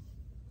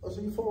 I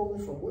said, "You follow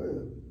me from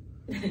where?"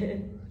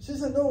 She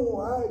said, "No,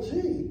 on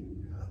IG."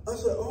 I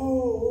said,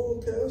 "Oh,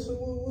 okay." I said,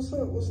 "Well, what's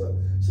up? What's up?"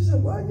 She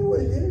said, "Why you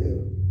in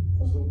here?"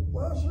 I said,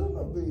 "Why should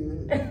I be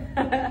here?"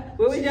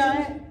 Where was y'all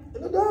at?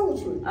 In the Dollar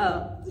Tree.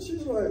 Oh. And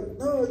she's like,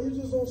 "No, you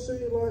just don't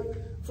seem like,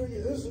 for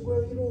your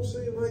Instagram, you don't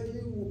seem like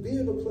you will be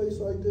in a place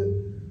like that."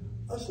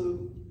 I said,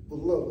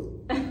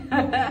 "Beloved,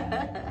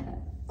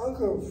 I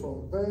come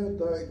from Van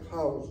Dyke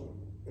Housing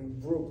in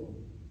Brooklyn.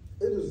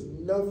 It is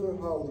nothing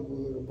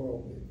Hollywood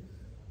about me.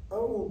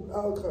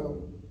 I'll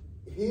come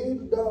here in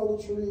the Dollar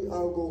Tree,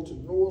 I'll go to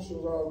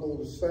Nordstrom's, I'll go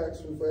to Saks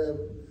Fifth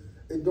Avenue.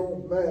 It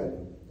don't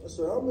matter." I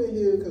said, "I'm in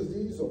here because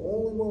these are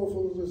only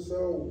motherfuckers that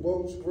sell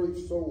Welch grape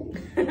soda.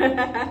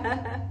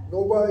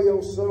 Nobody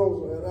else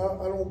sells it. And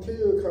I don't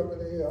care coming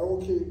in here. I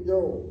don't care.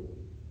 Yo,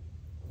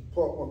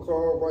 park my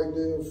car right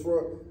there in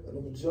front, and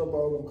I'm gonna jump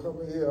out and come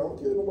in here. I don't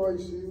care nobody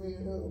see me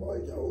in here. I'm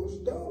like, yo, it's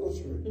Dollar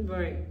Tree."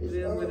 Right. It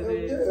is what it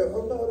is. Yeah,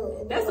 I'm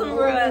not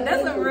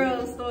that's a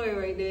real story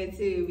right there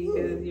too,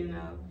 because you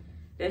know,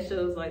 that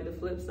shows like the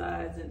flip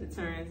sides and the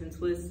turns and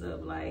twists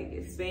of like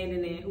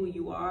expanding in who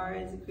you are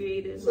as a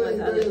creator. Same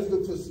thing is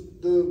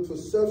the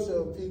perception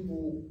of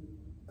people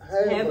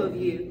have of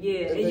you.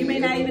 Yeah, and you may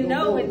not even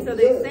know until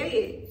they say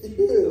it.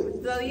 Yeah.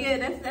 So yeah,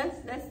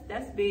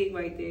 that's big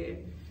right there.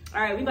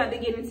 All right, we about to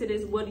get into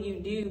this. What do you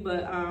do?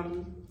 But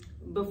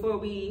before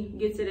we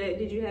get to that,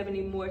 did you have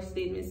any more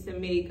statements to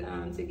make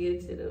to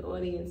get to the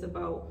audience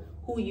about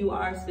who you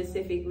are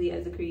specifically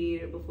as a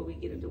creator before we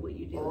get into what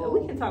you do?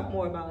 We can talk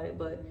more about it,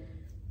 but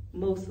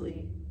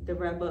mostly to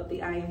wrap up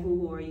the I am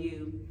who are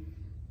you.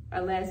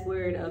 A last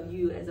word of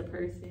you as a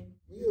person.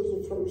 Me as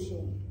a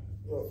person,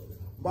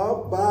 my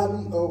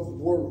body of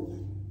work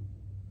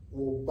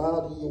will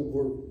body your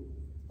work.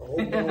 I hope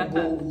I don't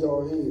go over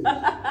y'all head.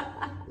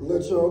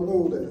 Let y'all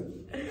know that.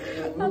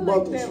 I'm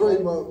about to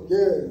trade my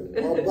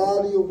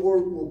body of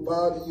work will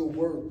body your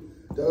work.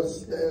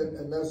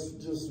 And that's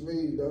just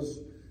me.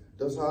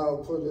 That's how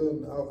I put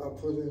in. I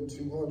put in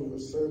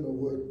 200% of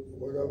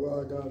whatever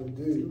I gotta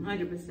do.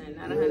 200%,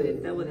 not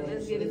 100.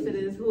 Let's get into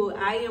this. Who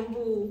I am.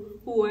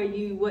 Who are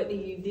you? What do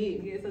you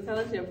do? Yeah, so tell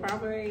us your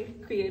primary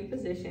creative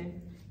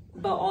position,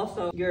 but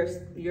also your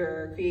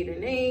creator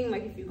name.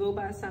 Like if you go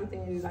by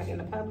something like in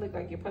the public,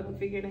 like your public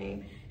figure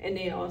name, and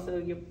then also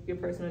your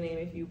personal name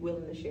if you're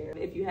willing to share.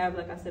 If you have,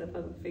 like I said, a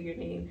public figure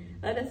name,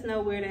 let us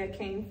know where that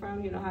came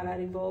from. You know how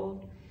that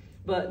evolved.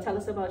 But tell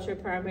us about your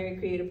primary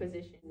creative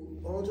position.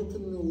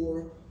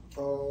 Entrepreneur,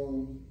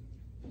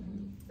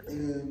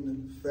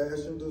 in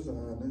fashion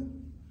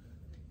designing.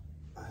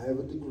 I have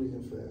a degree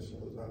in fashion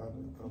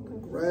design. I'm a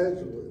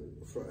graduate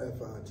from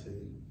FIT.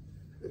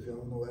 If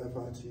y'all know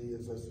FIT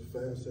is the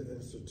Fashion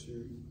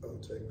Institute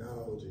of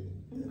Technology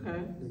in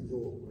New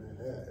York,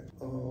 Manhattan.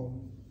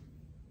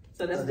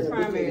 So that's the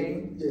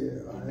primary.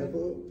 I have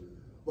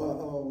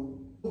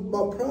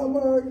my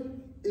primary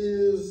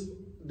is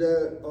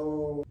that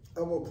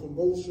I'm a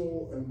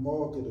promotional and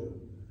marketer.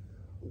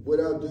 What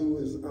I do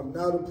is I'm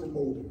not a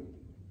promoter.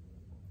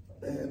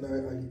 And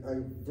I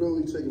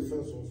really take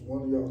offense when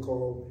one of y'all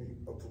call me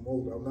a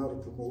promoter. I'm not a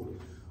promoter.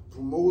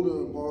 Promoter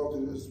and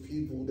marketer is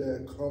people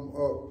that come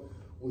up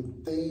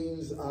with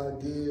things,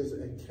 ideas,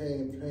 and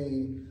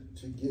campaign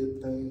to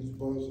get things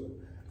buzzing.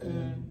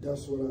 And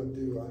that's what I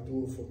do. I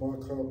do it for my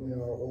company. I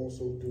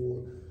also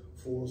do it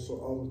for some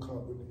other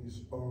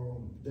companies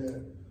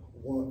that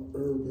want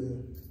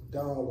urban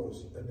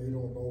dollars and they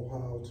don't know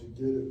how to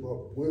get it.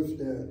 But with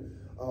that,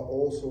 I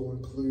also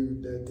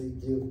include that they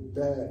give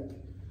back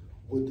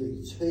what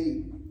they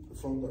take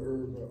from the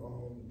urban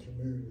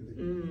community.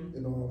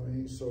 You know what I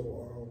mean?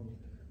 So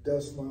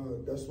that's my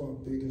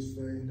biggest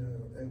thing.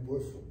 And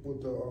with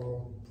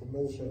the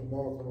promotion and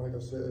marketing, like I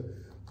said,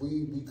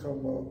 we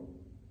come up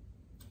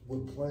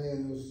with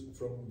plans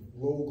from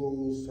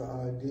logos to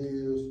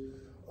ideas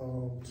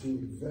to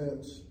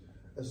events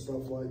and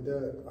stuff like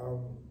that.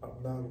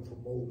 I'm not a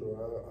promoter.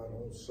 I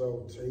don't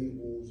sell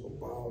tables or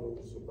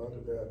bottles or none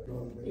of that. You know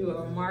what I mean? You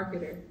are a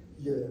marketer.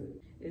 Yeah.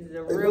 Is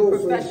a real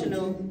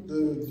professional.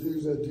 The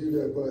dudes that do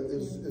that, but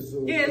it's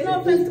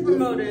no offense to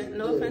promoters.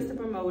 No offense to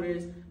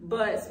promoters,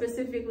 but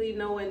specifically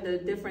knowing the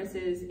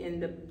differences in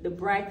the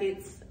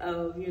brackets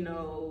of, you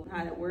know,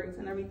 how it works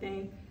and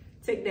everything.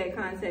 take that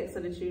context so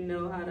that you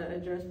know how to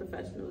address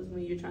professionals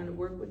when you're trying to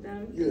work with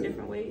them in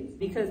different ways.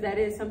 Because that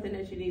is something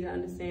that you need to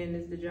understand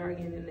is the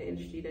jargon in the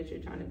industry that you're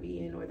trying to be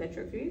in or that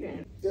you're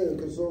creating. Yeah,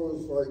 because so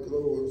it's like,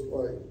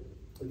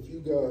 if you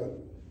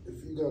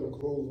got a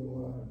clothing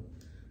line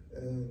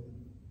and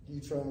you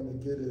trying to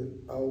get it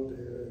out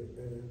there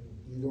and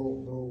you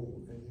don't know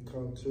and you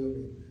come to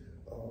me,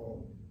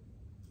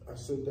 I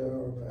sit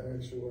down and I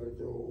ask you like,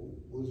 yo,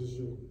 what is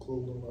your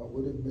clothing line?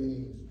 What it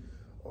means?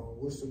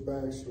 What's the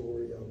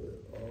backstory of it?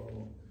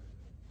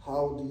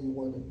 How do you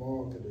want it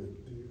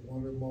marketed? Do you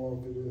want it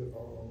marketed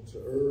to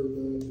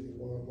urban? Do you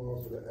want it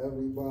marketed to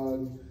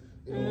everybody?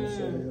 You know what I'm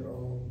saying?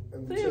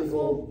 And so you're a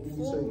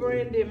full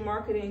branded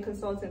marketing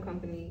consulting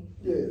company.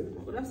 Yeah.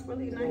 Well, that's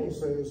really you nice. Know what I'm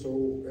saying? So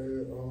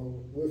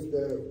with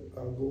that,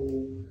 I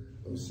go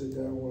and sit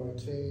down with our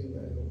team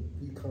and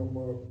we come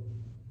up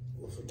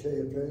with a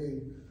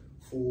campaign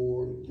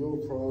for your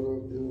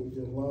product,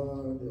 your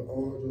line, your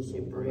artist,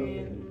 your or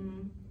brand. whatever.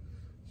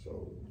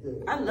 So, yeah.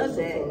 I love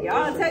that.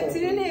 Y'all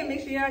tune in.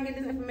 Make sure y'all get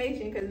this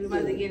information because we're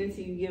about to get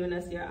into you giving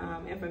us your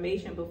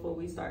information before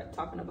we start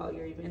talking about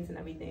your events and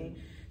everything.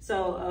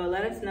 So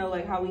let us know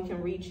like how we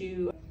can reach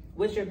you.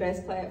 What's your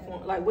best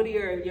platform? Like what are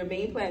your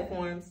main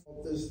platforms?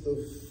 It's the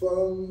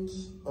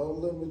Funds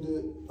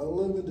Unlimited.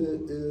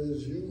 Unlimited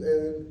is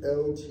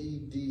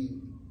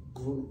Unltd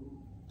group.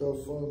 The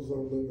Funds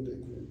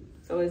Unlimited group.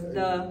 So it's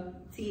the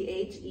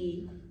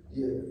THE.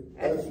 Yeah.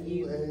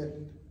 FUNDSUNLTD.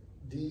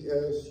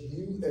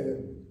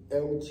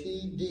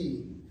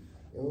 You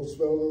don't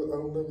spell it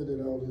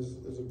unlimited out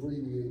is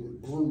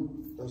abbreviated. Group.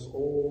 That's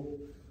all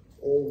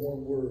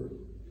one word.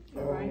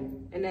 All right.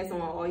 And that's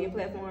on all your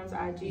platforms,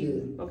 IG?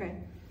 Yeah.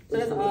 Okay. So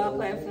that's all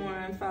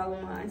platforms. Follow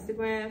them on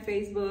Instagram,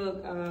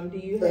 Facebook. Do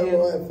you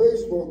have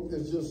Facebook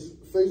is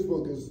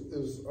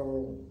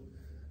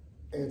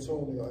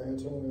Anthoni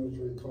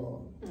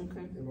Drakhan.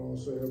 Okay. You know what I'm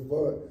saying?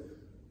 But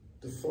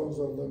the Funds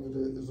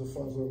Unlimited is a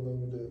Funds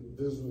Unlimited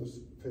business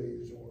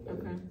page on there.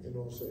 Okay. You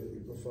know what I'm saying?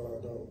 You can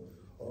find out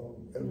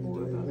everything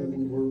who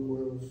we work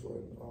with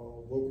and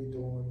what we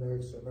doing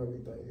next and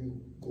everything.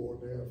 You go in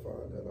there and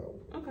find that out.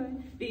 Okay.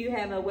 Do you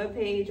have a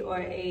webpage or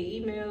a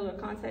email or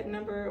contact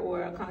number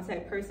or a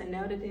contact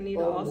personnel that they need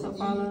to also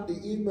follow? The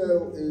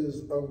email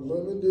is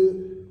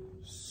Unlimited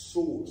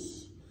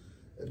Source.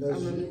 And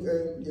that's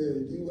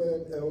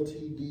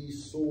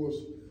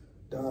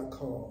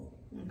UNLTDsource.com.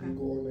 Okay. You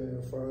go in there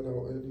and find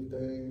out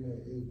anything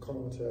and you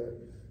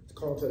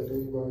contact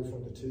anybody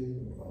from the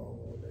team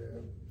on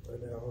there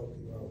and they'll help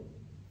you out.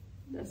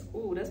 That's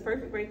cool. That's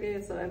perfect right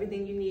there. So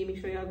everything you need, make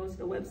sure y'all go to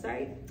the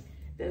website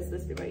that's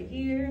listed right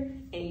here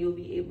and you'll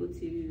be able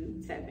to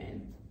tap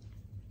in.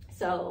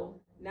 So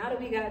now that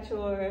we got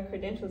your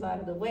credentials out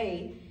of the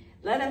way,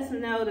 let us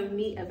know the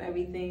meat of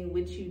everything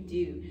which you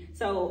do.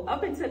 So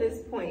up until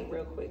this point,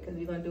 real quick, because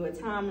we're gonna do a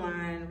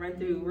timeline run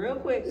through real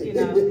quick, you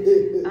know.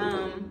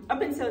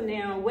 Up until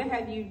now, what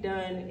have you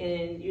done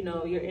in, you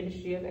know, your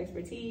industry of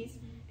expertise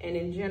and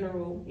in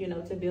general, you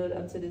know, to build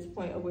up to this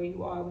point of where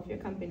you are with your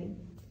company?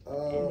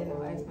 And then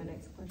I'll ask my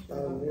next question.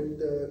 I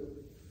worked at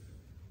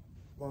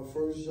my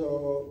first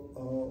job,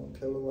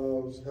 Kevin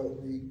Lyles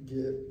helped me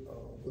get,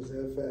 was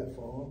at Fat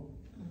Farm.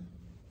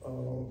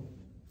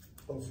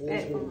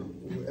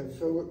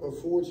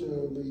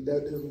 Unfortunately,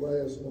 that didn't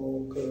last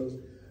long because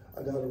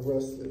I got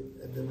arrested,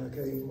 and then I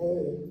came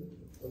home.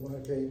 And when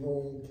I came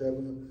home,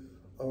 Kevin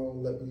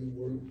let me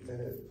work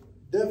at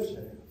Def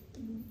Jam.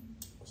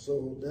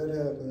 So that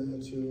happened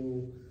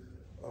until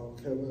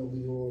Kevin and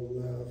Leor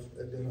left,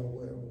 and then I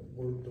went and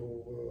worked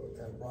over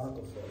at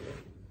Rockefeller,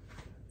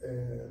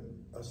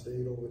 and I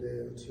stayed over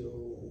there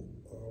until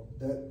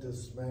that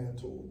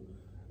dismantled.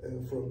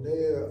 And from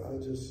there, I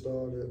just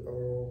started,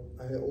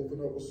 I had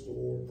opened up a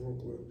store in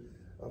Brooklyn.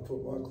 I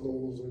put my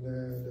clothes in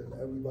there, and then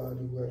everybody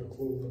who had a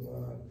clothing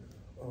line,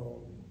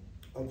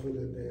 I put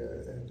in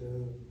there, and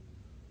then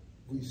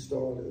we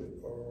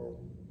started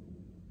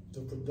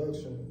the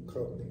production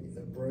company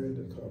and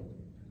branding company.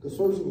 Because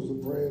first it was a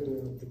branding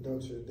and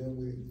production, then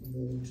we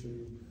moved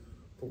to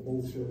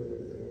promotion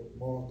and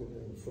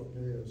marketing from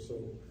there.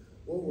 So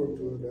we worked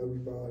with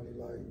everybody,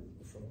 like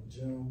from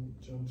Jim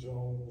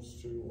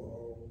Jones to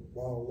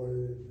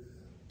Wale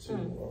to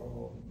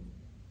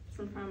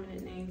some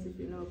prominent names if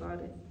you know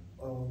about it.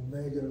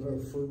 Megan,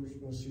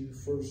 when she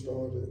first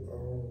started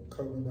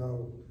coming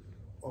out,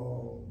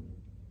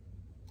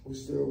 we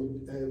still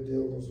have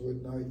dealings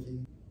with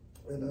Nike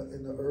in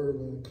the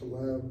urban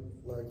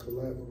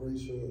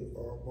collaboration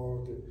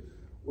market.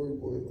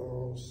 Work with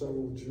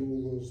several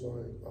jewelers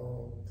like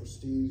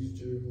Prestige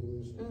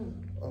Jewelers,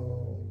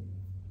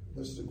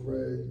 Mr.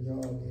 Greg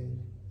Young,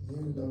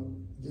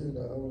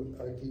 Una,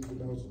 I keep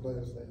pronouncing the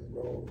last name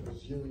wrong,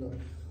 it's Una.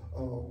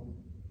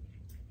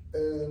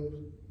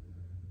 And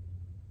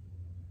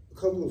a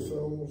couple of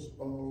films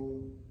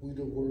we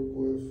did work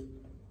with.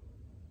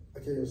 I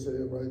can't say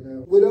it right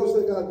now. What else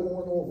they got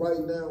going on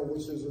right now,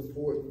 which is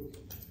important,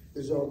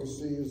 as y'all can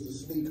see, is the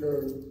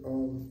sneaker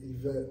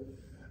event.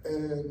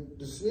 And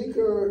the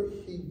sneaker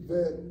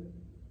event,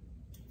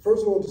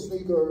 first of all, the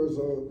sneaker is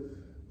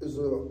is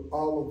an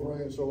olive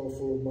branch off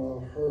of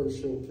my Her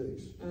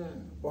Showcase.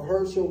 My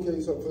Her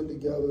Showcase I put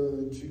together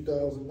in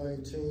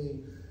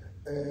 2019,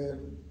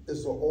 and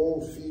it's an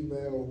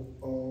all-female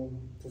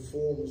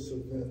performance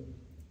event.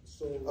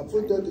 So I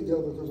put that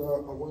together because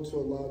I went to a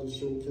lot of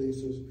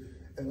showcases,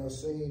 and I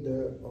seen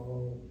that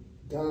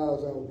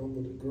guys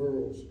outnumber the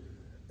girls.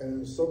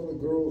 And some of the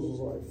girls was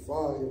like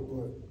fire,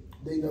 but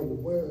they never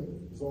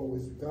win. It's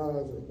always the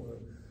guys that win.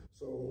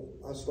 So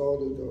I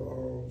started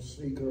the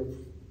sneaker,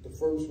 the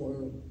first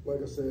one,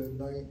 like I said,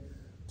 in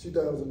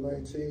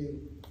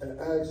 2019. And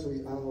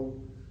actually, our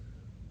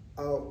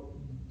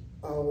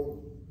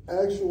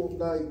actual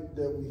night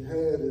that we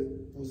had it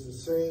was the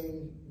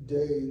same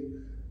day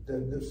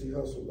that Nipsey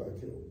Hussle got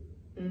killed.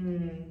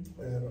 And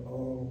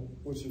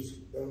which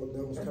is that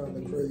was kind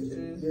of crazy.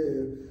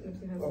 Yeah.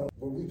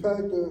 But we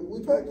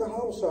packed the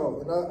house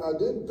out, and I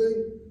didn't think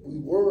we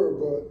were,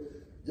 but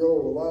yo,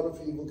 a lot of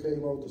people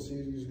came out to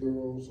see these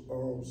girls.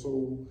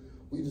 So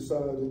we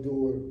decided to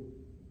do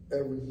it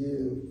every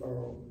year.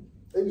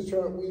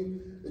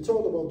 They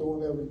talked about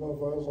doing it every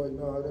month. I was like,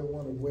 nah, I didn't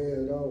want to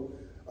wear it out.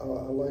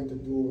 I like to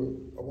do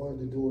it. I wanted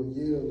to do it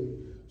yearly.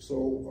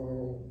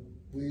 So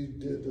we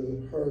did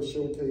the Her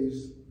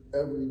Showcase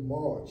every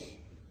March,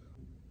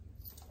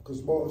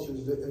 because March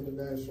is the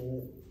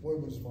International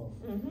Women's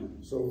Month.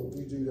 So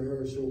we do the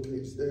Her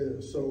Showcase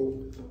there.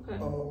 So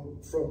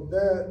from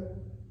that,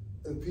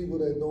 and people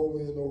that know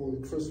me know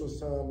at Christmas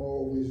time, I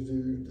always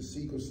do the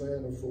Secret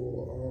Santa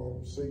for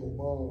single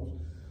moms.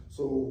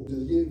 So the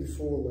year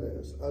before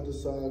last, I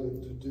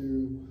decided to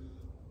do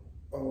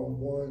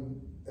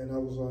one, and I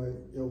was like,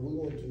 yo,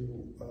 we're gonna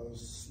do a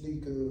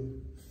sneaker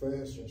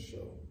fashion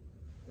show.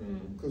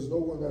 Because no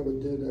one ever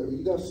did that.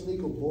 You got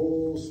sneaker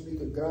bowls,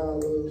 sneaker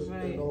galas,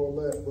 and all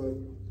that, but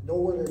no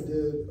one ever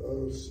did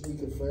a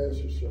sneaker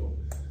fashion show.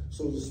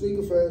 So the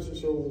sneaker fashion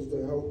show was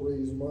to help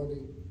raise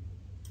money,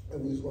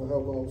 and we was gonna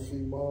help out a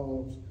few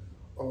moms,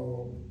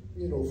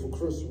 you know, for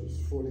Christmas,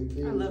 for their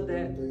kids. I love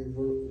that. They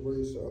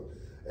raise up.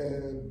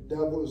 And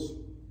that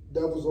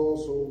was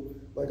also,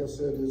 like I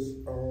said,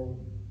 is an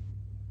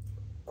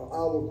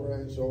olive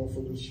branch off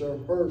of the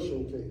Her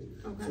Showcase.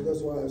 So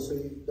that's why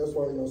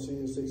y'all see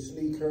it say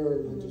Sneak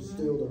Her, which is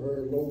still the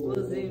Her logo.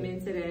 We'll zoom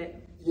into that.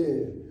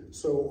 Yeah.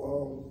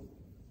 So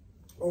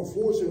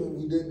unfortunately,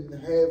 we didn't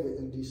have it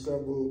in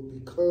December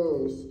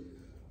because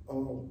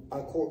I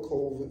caught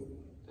COVID.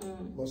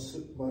 My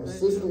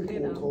assistant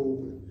caught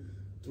COVID.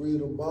 3 of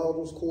the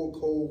models caught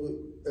COVID,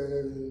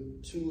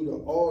 and 2 of the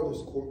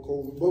artists caught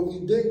COVID. But we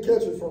didn't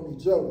catch it from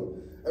each other.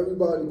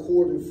 Everybody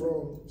caught it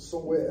from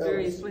somewhere else.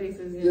 Various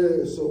places,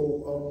 yeah.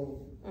 So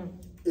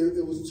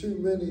it was too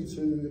many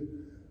to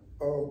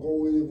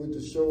go in with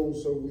the show,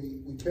 so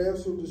we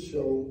canceled the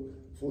show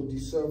for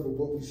December,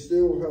 but we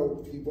still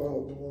helped people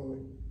out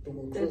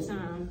during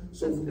Christmas.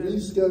 So we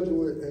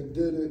rescheduled it and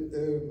did it,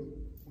 and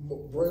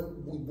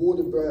we brought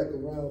it back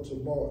around to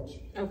March.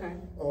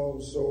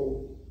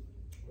 So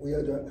we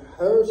had the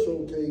Her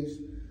Showcase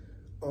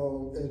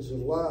in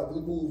July.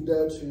 We moved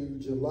that to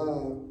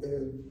July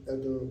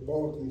at the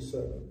Barclays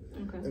Center.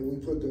 And we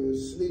put the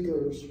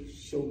Sneaker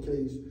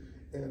Showcase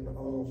in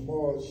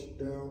March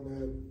down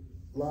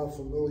at La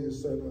Familia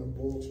Center in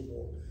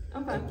Baltimore.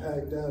 And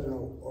packed that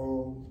out.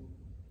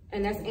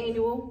 And that's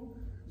annual?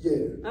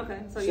 Yeah.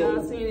 So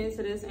y'all seen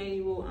into this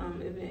annual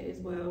event as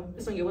well?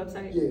 It's on your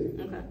website?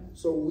 Yeah.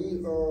 So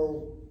we,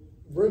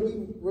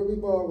 Remy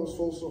Ma was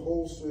supposed to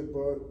host it,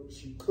 but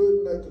she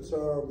couldn't at the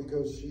time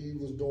because she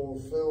was doing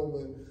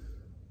filming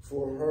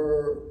for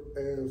her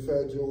and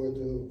Fat Joe at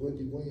the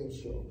Wendy Williams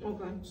show.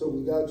 So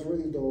we got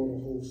Dre Doll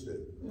to host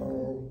it.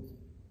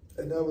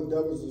 And that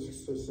was a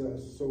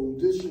success. So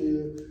this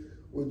year,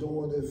 we're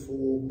doing it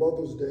for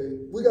Mother's Day.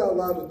 We got a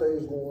lot of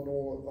things going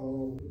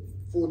on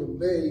for the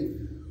May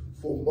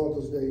for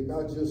Mother's Day,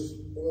 not just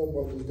on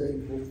Mother's Day,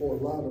 but for a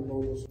lot of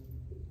mothers.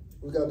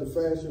 We got the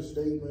fashion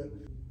statement.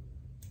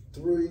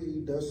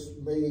 3, that's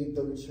May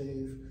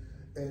 13th,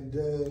 and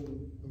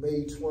then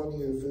May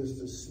 20th is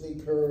the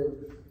Sneak Her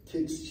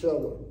Kicks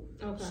Cello.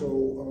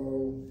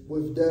 So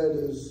with that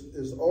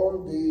is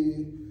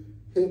R&B,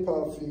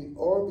 hip-hop,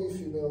 R&B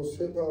females,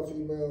 hip-hop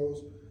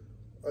females.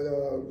 I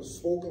got a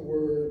spoken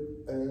word,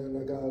 and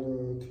I got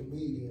a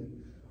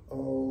comedian.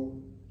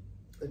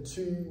 And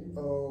 2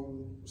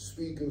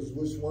 speakers,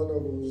 which one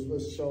of them was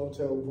Miss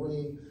Chantel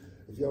Green.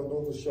 If y'all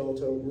know Miss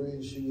Chantel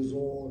Green, she was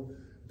on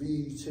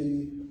BET,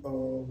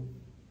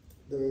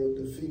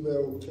 the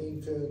female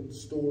kingpin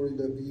story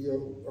that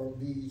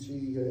BET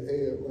had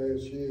aired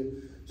last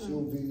year.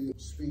 She'll be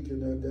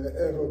speaking at that,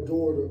 and her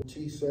daughter,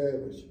 T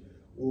Savage,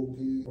 will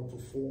be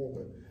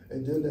performing.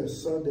 And then that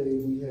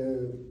Sunday,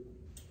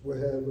 we're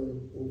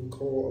having what we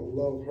call a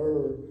Love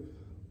Her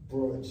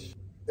brunch.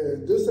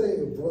 And this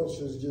ain't a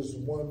brunch, it's just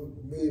one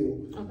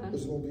meal.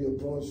 It's gonna be a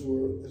brunch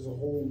where it's a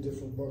whole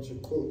different bunch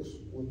of cooks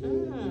with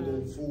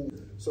their food.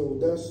 So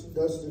that's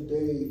the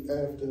day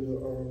after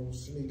the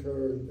Sneak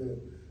Her event.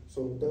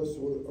 So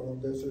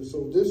that's it.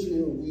 So this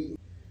year we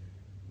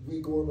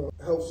gonna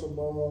help some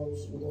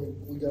moms.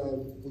 We got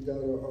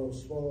a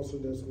sponsor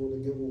that's gonna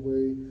give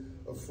away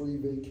a free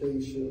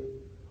vacation.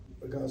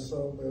 I got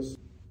some that's,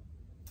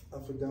 I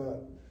forgot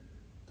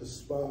the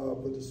spa,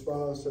 but the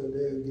spa said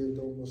they'll give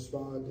them a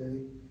spa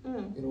day.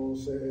 You know what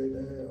I'm saying?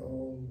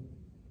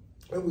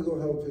 And we're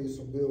gonna help pay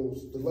some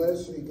bills. The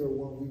last sneaker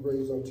one, we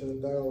raised up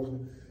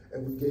 $10,000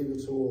 and we gave it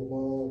to her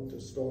mom to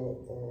start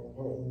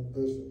her own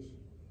business.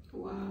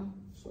 Wow.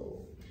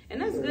 So.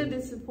 And that's good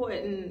to support,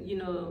 and you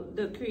know,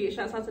 the creators.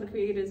 Shouts out to the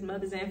creators,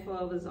 mothers and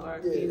fathers are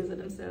creators of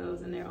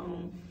themselves and their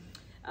own.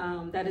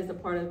 That is a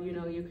part of, you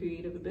know, your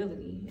creative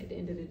ability at the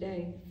end of the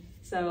day.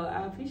 So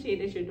I appreciate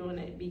that you're doing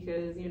it,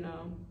 because, you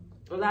know,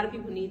 a lot of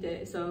people need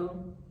that.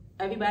 So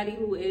everybody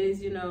who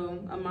is, you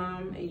know, a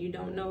mom and you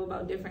don't know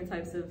about different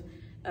types of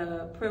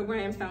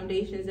programs,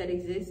 foundations that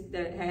exist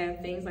that have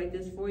things like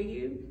this for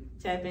you,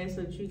 tap in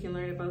so that you can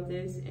learn about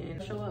this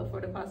and show up for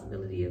the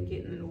possibility of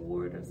getting an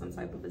award or some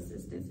type of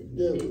assistance if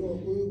needed.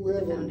 We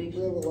have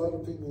a lot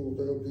of people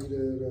that'll be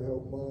there to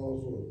help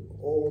moms with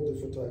all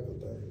different type of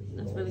things.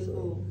 That's really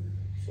cool.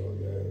 So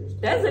yeah,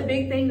 that's a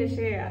big thing to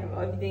share out of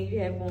everything you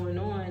have going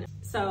on.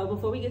 So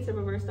before we get to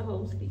reverse the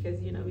host,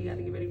 because you know we got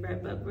to get ready to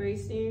wrap up very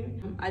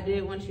soon, I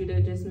did want you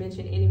to just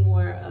mention any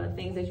more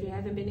things that you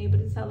haven't been able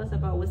to tell us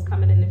about what's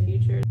coming in the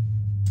future,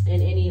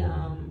 and any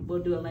we'll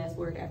do a last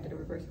word after the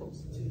reverse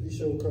host. TV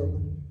show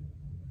coming.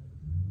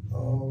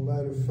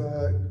 Matter of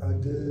fact,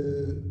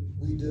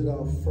 we did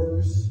our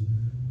first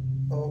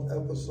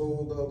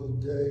episode the other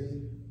day.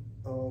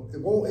 It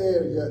won't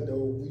air yet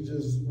though. We're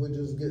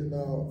just getting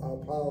our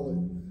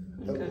pilot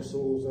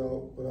episodes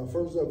out. But our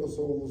first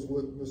episode was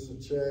with Mr.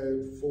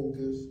 Chad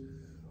Focus.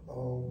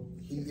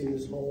 He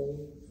is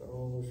home.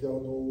 If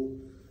y'all know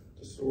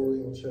the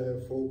story on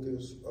Chad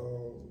Focus,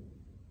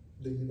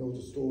 then you know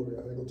the story. I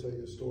ain't gonna tell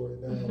you the story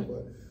now,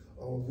 but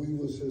we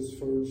was his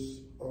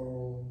first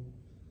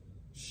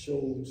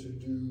show to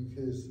do.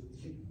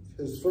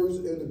 His first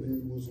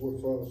interview was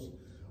with us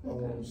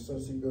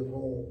since he been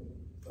home.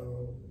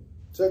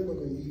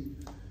 Technically,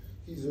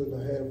 he's in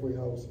the halfway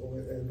house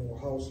and on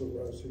house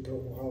arrest. He got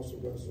on house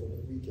arrest on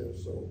the weekend,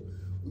 so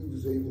we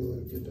was able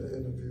to get the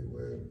interview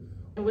with.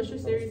 And what's your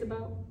series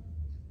about?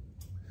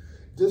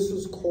 This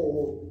is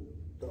called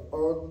The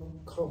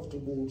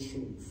Uncomfortable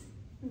Truth.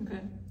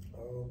 Okay.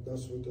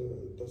 That's what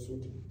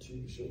the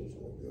TV show is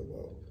going to be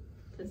about.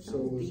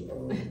 So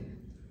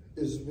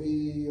it's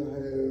me. I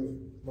have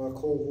my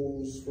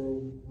co-host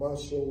from my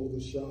show,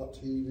 The Shop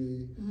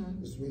TV.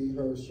 It's me,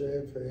 her,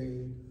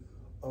 Champagne.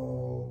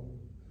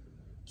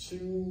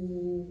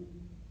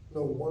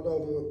 One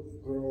other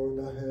girl,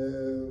 and I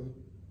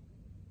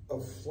have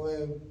a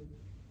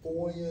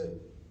flamboyant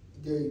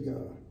gay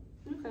guy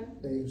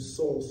named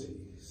Saucy.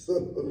 So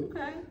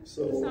it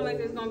sounds like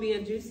there's gonna be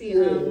a juicy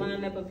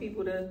lineup of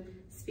people to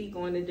speak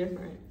on the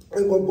different.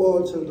 And my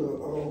bartender,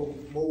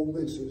 Mo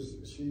Mixes,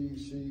 she'll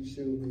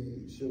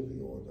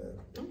be on that.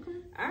 Okay.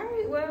 All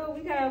right. Well,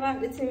 we got a lot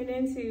to tune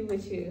into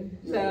with you.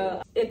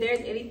 So if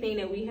there's anything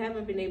that we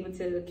haven't been able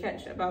to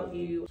catch about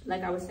you,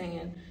 like I was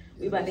saying,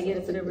 we about to get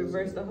into the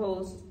reverse the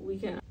host. We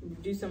can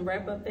do some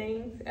wrap up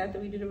things after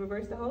we do the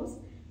reverse the host,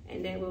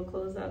 and then we'll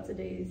close out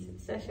today's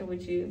session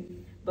with you.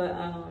 But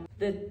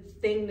the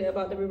thing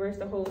about the reverse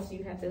the host,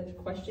 you have to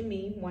question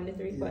me 1 to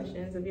 3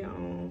 questions of your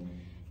own,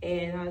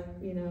 and I'll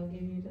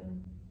give you the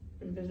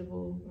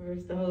invisible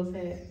reverse the host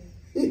hat.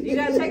 You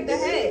gotta check the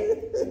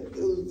hat.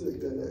 Check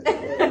the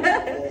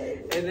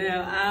hat. And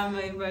then I'm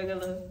a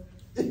regular.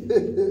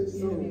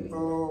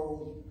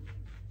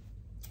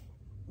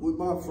 With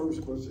my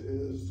first question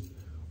is,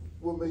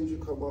 what made you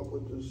come up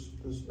with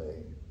this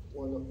name,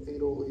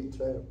 808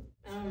 Tavern?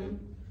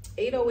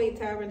 808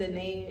 Tavern, the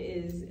name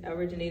is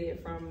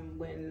originated from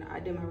when I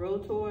did my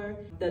road tour.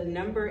 The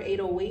number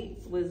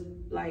 808 was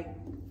like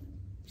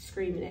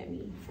screaming at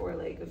me for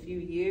like a few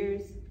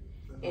years.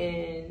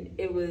 And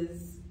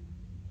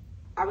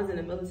I was in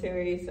the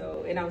military,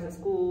 and I was in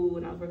school,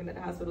 and I was working at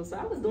the hospital. So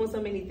I was doing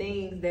so many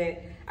things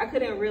that I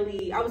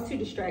was too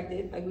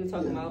distracted, like we were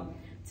talking about,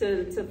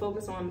 to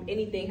focus on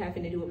anything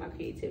having to do with my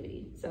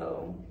creativity.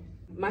 So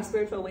my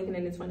spiritual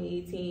awakening in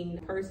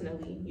 2018,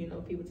 personally,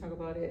 people talk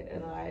about it a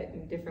lot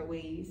in different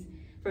ways.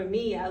 For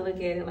me, I look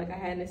at it like I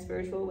had a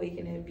spiritual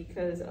awakening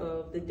because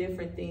of the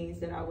different things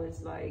that I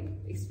was like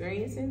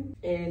experiencing.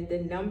 And the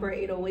number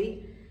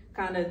 808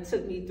 kind of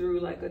took me through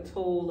like a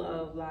toll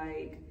of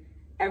like,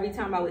 every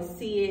time I would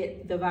see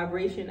it, the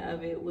vibration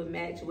of it would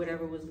match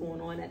whatever was going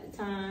on at the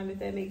time, if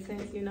that makes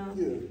sense,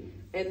 Yeah.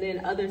 And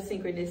then other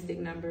synchronistic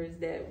numbers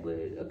that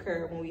would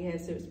occur when we had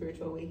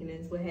spiritual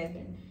awakenings would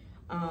happen.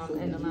 So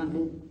and did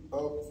you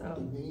look up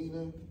the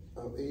meaning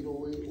of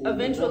 808?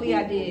 Eventually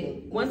I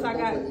did. Once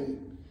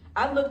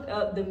I looked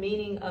up the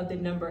meaning of the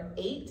number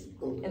 8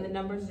 and the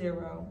number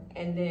 0,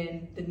 and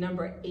then the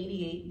number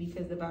 88,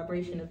 because the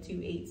vibration of 2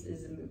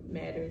 8s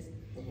matters.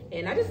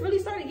 And I just really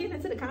started getting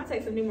into the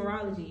context of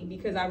numerology,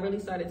 because I really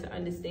started to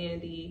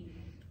understand the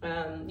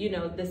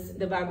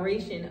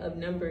vibration of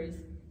numbers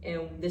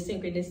and the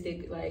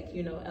synchronistic, like,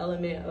 you know,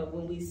 element of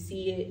when we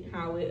see it,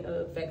 how it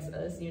affects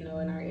us, you know,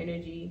 and our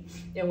energy,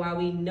 and why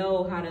we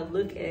know how to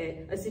look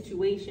at a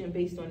situation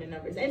based on the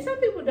numbers. And some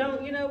people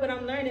don't, you know, but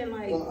I'm learning,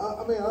 like... Well,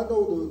 I mean, I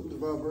know the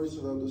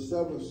vibration of the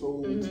 7,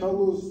 so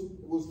tell us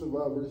what's the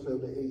vibration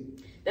of the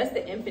 8. That's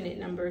the infinite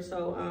number.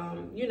 So,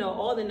 you know,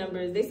 all the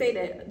numbers, they say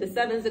that the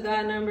 7 is a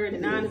God number, the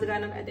 9 is a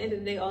God number. At the end of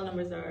the day, all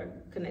numbers are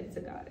connected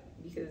to God,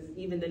 because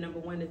even the number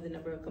 1 is the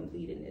number of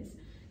completeness,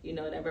 you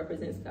know, that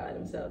represents God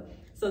himself.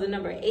 So the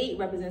number 8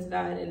 represents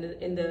God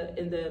in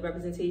the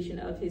representation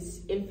of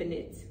his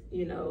infinite,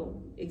 you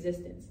know,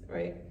 existence,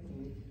 right?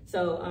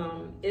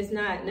 So it's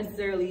not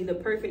necessarily the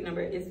perfect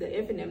number, it's the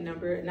infinite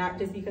number, not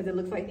just because it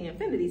looks like the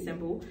infinity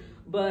symbol,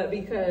 but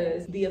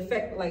because the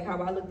effect, like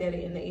how I looked at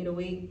it in the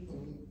 808,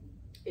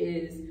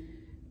 is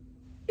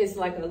it's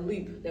like a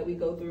leap that we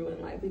go through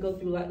in life. We go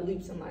through like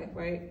leaps in life,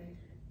 right?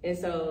 And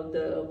so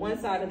the one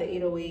side of the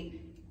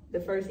 808, the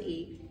first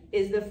 8,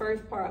 is the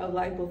first part of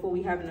life before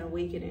we have an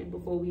awakening,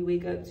 before we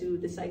wake up to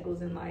the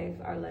cycles in life,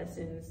 our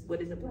lessons,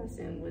 what is a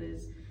blessing, what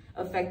is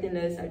affecting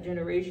us, our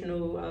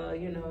generational,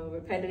 you know,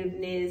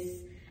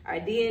 repetitiveness,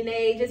 our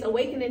DNA, just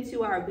awakening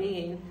to our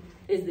being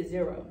is the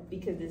 0,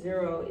 because the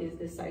 0 is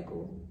the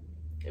cycle.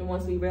 And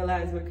once we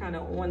realize we're kind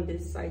of on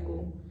this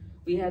cycle,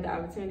 we have the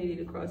opportunity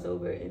to cross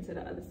over into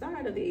the other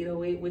side of the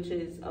 808, which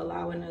is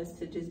allowing us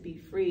to just be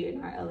free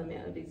in our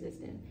element of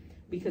existence,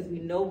 because we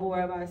know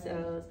more of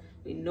ourselves,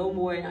 we know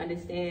more and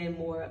understand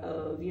more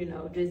of, you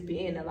know, just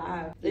being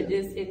alive. And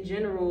just in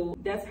general,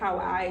 that's how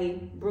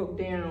I broke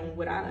down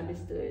what I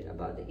understood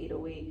about the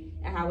 808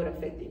 and how it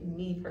affected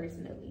me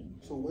personally.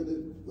 So where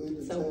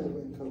did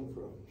Tavern come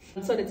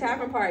from? So the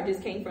Tavern part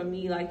just came from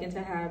me liking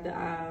to have the,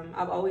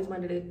 I've always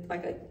wanted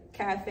like a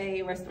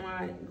cafe,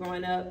 restaurant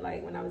growing up,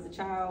 like when I was a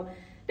child.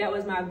 That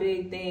was my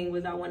big thing,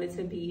 was I wanted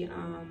to be,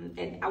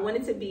 and I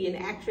wanted to be an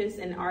actress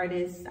and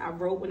artist. I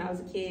wrote when I was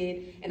a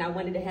kid, and I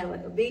wanted to have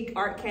like a big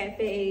art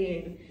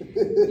cafe,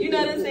 and you know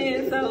what I'm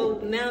saying?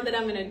 So now that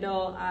I'm an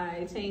adult,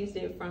 I changed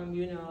it from,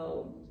 you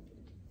know,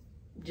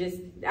 just,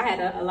 I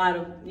had a lot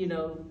of, you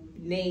know,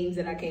 names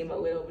that I came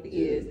up with over the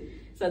years.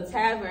 So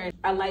Tavern,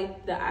 I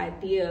like the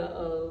idea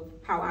of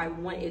how I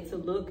want it to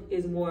look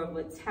is more of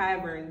a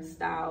tavern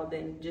style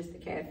than just a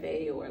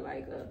cafe or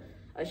like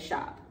a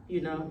shop,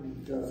 you know?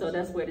 So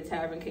that's where the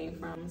Tavern came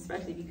from,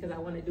 especially because I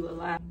want to do a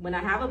lot. When I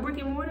have a brick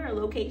and mortar, a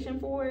location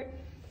for it,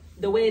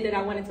 the way that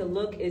I want it to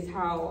look is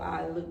how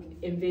I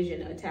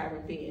envision a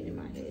tavern being in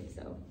my head,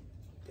 so.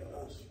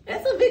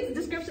 That's a big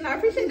description. I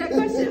appreciate that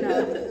question.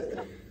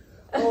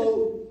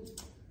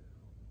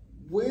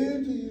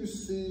 Where do you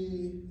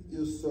see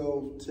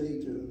yourself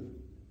taking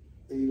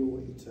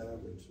 808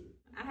 Tavern to?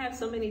 I have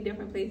so many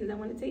different places I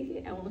want to take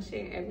it. I won't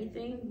share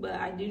everything, but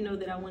I do know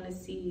that I want to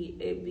see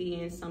it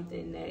being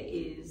something that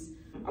is,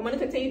 I want to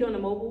continue doing the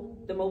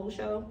mobile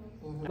show,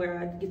 where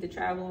I get to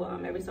travel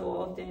every so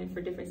often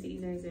for different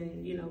seasons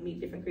and, you know,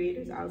 meet different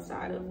creators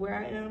outside of where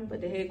I am.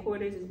 But the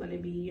headquarters is going to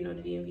be, you know,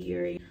 the DMV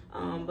area.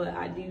 But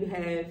I do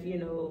have, you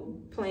know,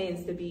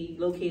 plans to be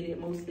located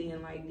mostly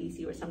in like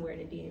DC or somewhere in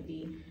the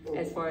DMV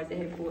as far as the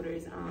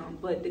headquarters.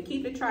 But to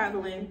keep it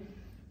traveling,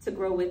 to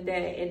grow with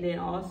that, and then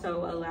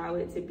also allow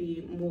it to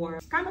be more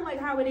kind of like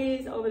how it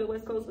is over the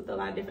West Coast with a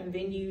lot of different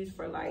venues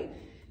for like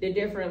the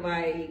different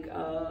like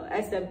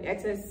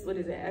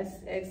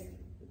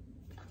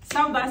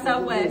South by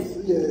Southwest,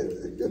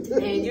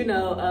 and you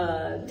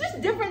know,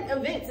 just different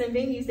events and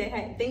venues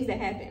that things that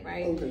happen,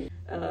 right?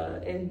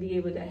 And be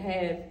able to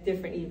have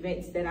different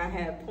events that I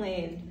have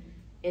planned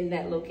in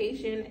that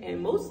location, and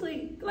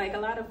mostly like a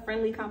lot of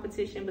friendly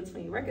competition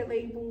between record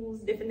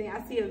labels, different things.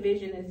 I see a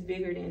vision that's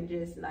bigger than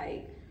just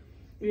like,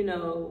 you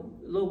know,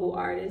 local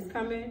artists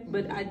coming,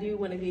 but I do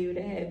want to be able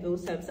to have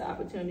those types of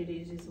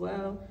opportunities as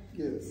well.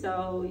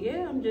 So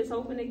yeah, I'm just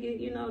hoping to get,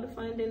 you know, the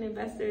funding,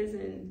 investors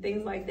and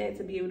things like that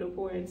to be able to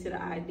pour into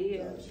the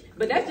idea.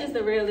 But that's just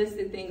the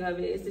realistic thing of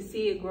it, is to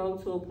see it grow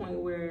to a point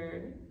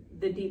where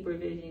the deeper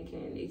vision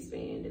can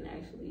expand and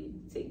actually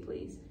take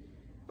place.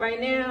 Right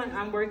now,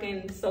 I'm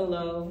working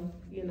solo,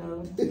 you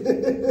know,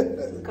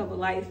 a couple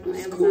lights from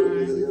Amazon.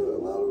 Cool. Yeah,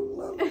 a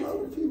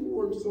lot of people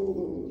work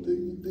solo.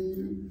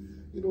 Then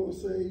you know what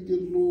I'm saying? You get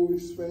a little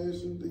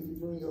expansion, then you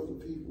bring other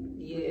people.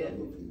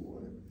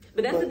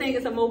 But that's the thing,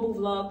 it's a mobile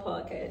vlog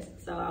podcast.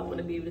 So I want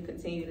to be able to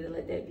continue to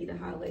let that be the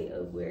highlight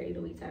of where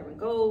 808 Tavern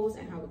goes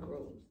and how it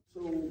grows.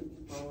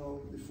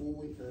 So before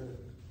we end,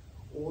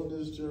 on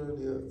this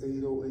journey of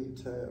 808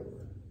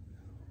 Tavern,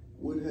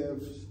 what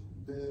have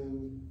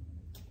been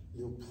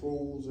your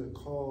pros and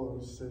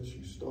cons since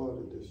you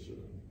started this journey?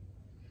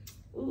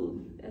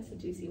 Ooh, that's a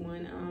juicy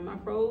one. My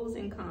pros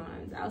and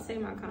cons. I'll say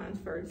my cons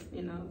first,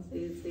 you know,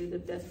 say the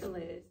best for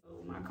last.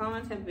 So my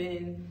cons have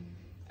been,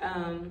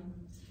 I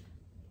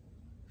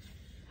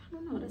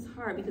don't know, that's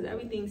hard because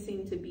everything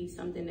seemed to be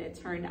something that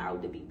turned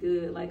out to be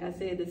good. Like I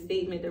said, the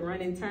statement, the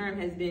running term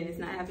has been, it's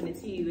not happening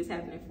to you, it's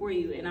happening for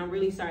you. And I'm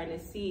really starting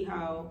to see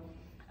how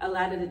a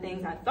lot of the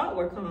things I thought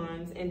were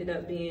cons ended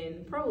up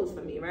being pros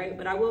for me, right?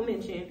 But I will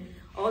mention,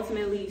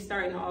 ultimately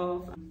starting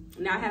off,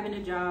 not having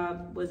a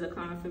job was a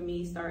con for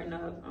me starting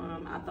up.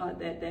 I thought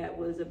that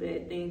was a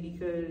bad thing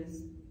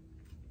because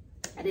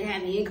I didn't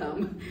have any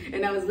income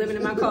and I was living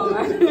in my car.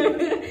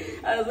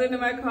 I was living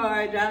in my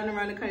car, driving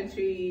around the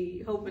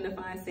country, hoping to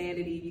find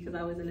sanity because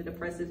I was in a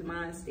depressive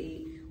mind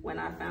state when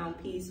I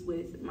found peace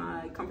with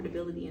my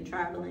comfortability in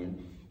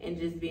traveling and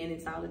just being in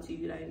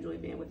solitude. I enjoy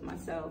being with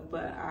myself,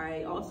 but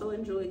I also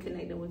enjoy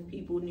connecting with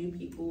people, new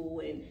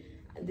people, and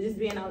just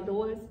being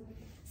outdoors.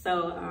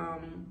 So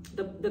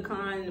the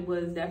con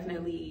was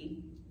definitely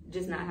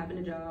just not having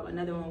a job.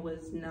 Another one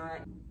was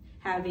not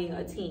having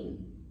a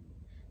team.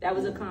 That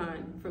was a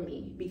con for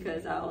me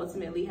because I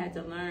ultimately had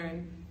to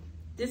learn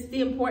just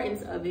the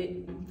importance of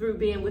it through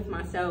being with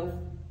myself,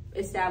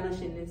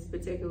 establishing this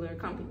particular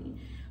company.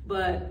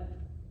 But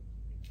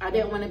I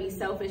didn't want to be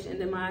selfish in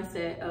the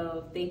mindset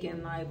of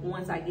thinking like,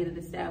 once I get it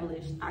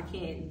established, I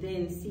can't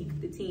then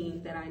seek the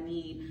team that I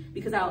need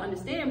because I'll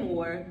understand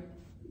more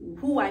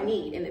who I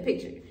need in the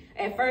picture.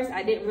 At first,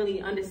 I didn't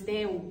really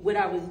understand what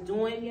I was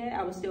doing yet.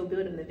 I was still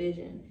building the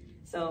vision.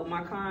 So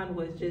my con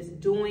was just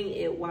doing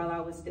it while I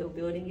was still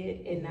building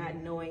it and not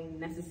knowing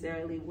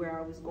necessarily where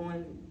I was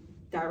going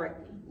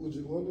directly. Would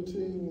you want a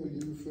team or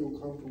you feel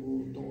comfortable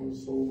doing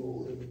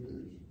solo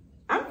interviews?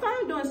 I'm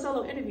fine doing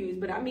solo interviews,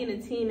 but I mean a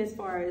team as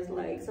far as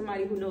like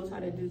somebody who knows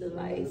how to do the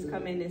lights,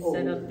 come in and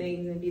set up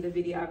things and be the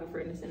videographer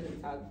and the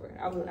cinematographer.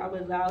 I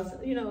would allow,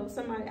 you know,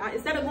 somebody,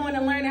 instead of going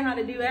and learning how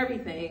to do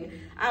everything,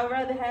 I would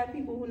rather have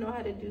people who know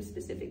how to do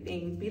specific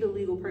things, be the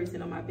legal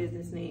person on my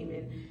business name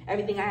and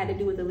everything I had to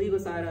do with the legal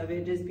side of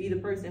it, just be the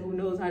person who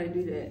knows how to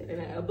do that.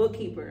 And a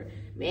bookkeeper,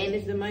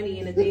 manage the money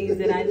and the things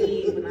that I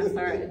need when I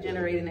start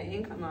generating an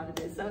income out of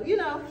this. So, you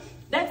know,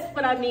 that's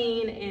what I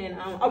mean. And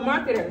a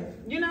marketer,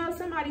 you know,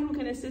 somebody who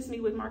can assist me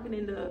with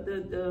marketing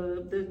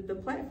the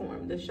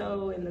platform, the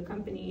show and the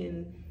company,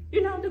 and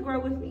you know, to grow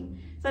with me.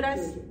 So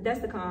that's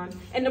the con.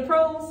 And the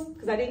pros,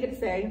 because I didn't get to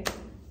say,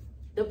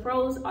 the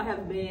pros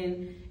have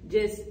been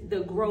just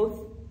the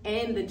growth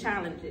and the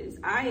challenges.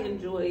 I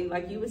enjoy,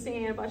 like you were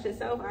saying about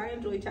yourself, I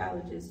enjoy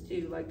challenges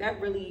too. Like that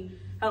really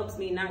helps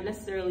me, not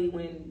necessarily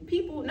when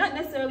people, not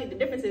necessarily, the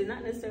difference is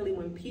not necessarily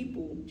when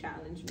people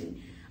challenge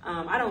me.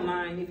 I don't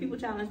mind. If people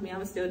challenge me,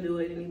 I'm still do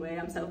it anyway.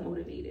 I'm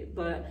self-motivated.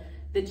 But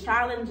the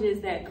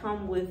challenges that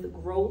come with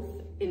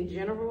growth in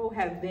general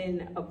have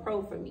been a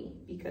pro for me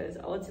because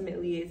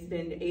ultimately it's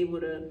been able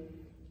to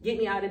get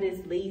me out of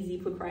this lazy,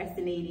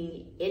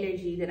 procrastinating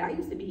energy that I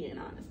used to be in,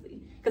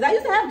 honestly. Because I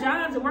used to have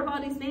jobs and work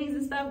all these things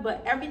and stuff,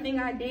 but everything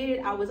I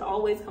did, I was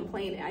always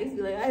complaining. I used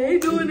to be like, I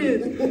hate doing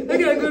this. I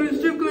gotta go to the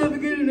strip club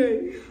again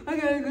today. I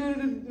gotta go to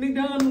the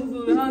McDonald's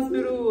or the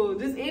hospital or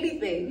just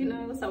anything, you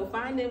know? So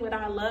finding what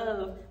I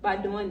love by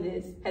doing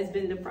this has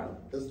been the pro.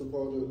 That's the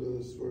part of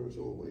the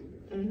spiritual awakening.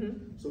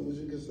 Mm-hmm. So would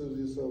you consider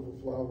yourself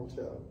a flower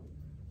child?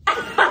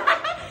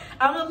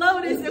 I'm gonna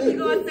load this if you're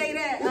gonna say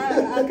that,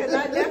 because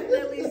I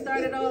definitely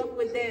started off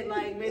with that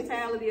like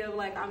mentality of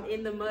like, I'm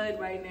in the mud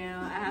right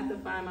now. I have to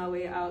find my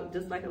way out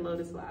just like a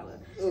lotus flower.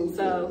 Okay.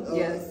 So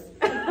yes,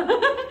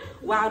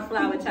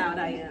 wildflower child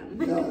I am.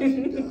 Gosh.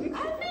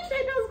 I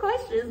appreciate those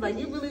questions. Like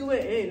you really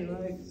went in,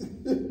 like,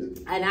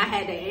 and I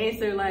had to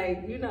answer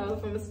like, you know,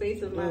 from a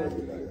space of my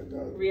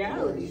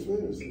reality.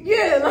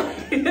 Yeah,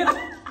 like,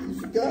 you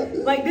forgot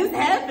that. Like this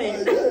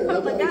happened.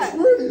 Oh my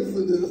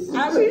God.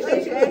 I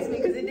appreciate you asking me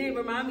because it did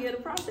remind me of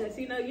the process.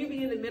 You know, you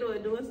be in the middle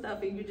of doing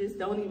stuff and you just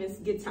don't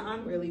even get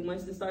time really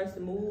once it starts to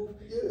move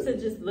to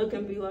just look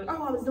and be like,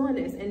 oh, I was doing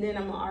this. And then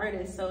I'm an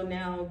artist. So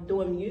now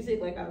doing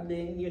music, like I've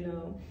been, you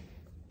know,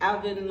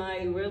 I've been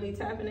like really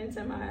tapping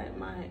into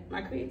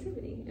my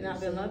creativity and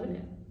I've been loving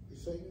it. You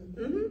singing?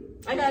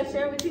 Mm-hmm. I gotta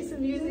share with you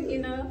some music, you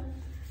know.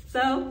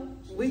 So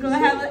we're gonna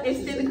have an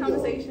extended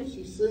conversation.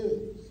 She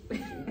sings.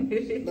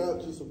 She's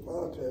not just a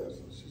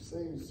podcaster, she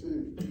sings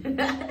too.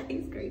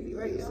 He's crazy,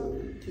 right, y'all?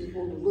 So keep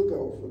on the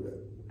lookout for that.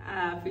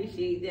 I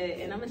appreciate that.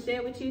 And I'm gonna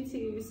share with you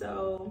too.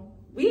 So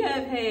we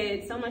have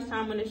had so much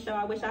time on the show.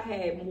 I wish I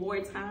had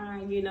more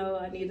time, you know.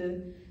 I need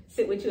to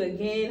sit with you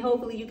again.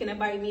 Hopefully you can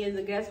invite me as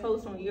a guest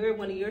host on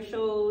one of your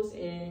shows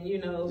and, you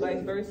know,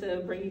 vice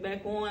versa, bring you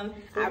back on.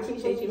 I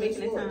appreciate you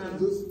making the time.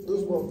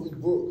 This month we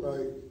booked,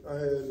 like I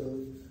had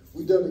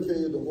we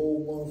dedicated the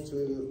whole month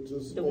to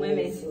just the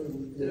women. So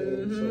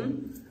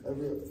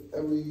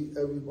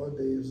every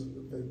Monday is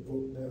been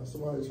booked now.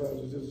 Somebody tries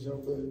to just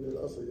jump in and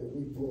I say, yeah,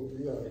 we booked,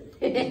 yeah.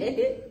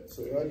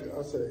 So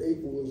I said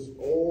April is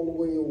all the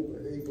way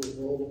open. April is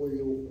all the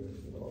way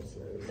open. You know what I'm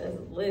saying?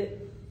 That's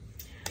lit.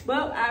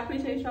 Well, I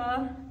appreciate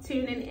y'all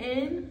tuning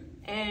in.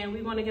 And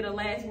we want to get a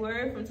last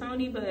word from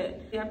Tony,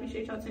 but I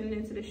appreciate y'all tuning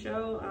into the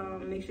show.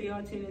 Make sure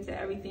y'all tune into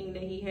everything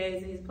that he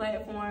has in his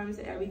platforms,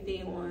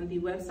 everything on the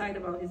website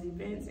about his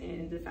events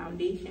and the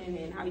foundation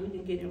and how you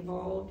can get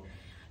involved,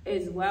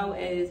 as well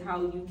as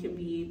how you can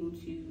be able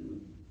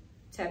to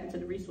tap into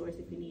the resource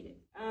if you need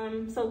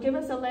it. So give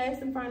us a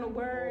last and final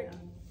word.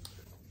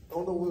 I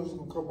don't know when it's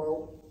going to come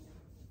out,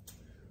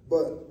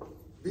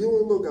 but be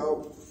on the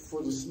lookout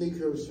for the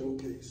sneaker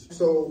showcase.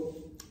 So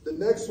The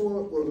next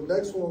one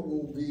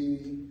will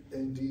be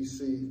in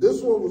DC.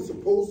 This one was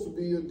supposed to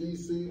be in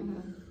DC,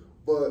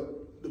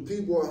 but the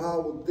people at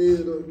Howard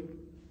Theater,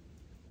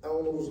 I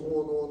don't know what's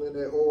going on in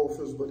their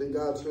office, but they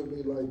got to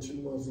me like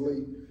 2 months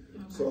late.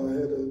 So I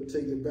had to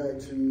take it back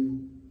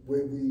to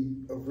where we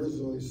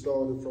originally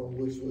started from,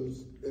 which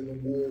was in the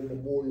War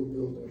Memorial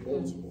Building in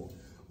Baltimore.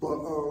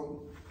 But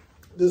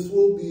this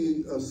will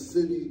be a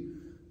city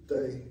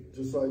thing,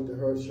 just like the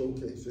Her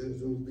Showcase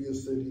is. It will be a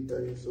city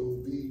thing. So it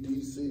will be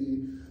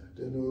DC,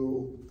 then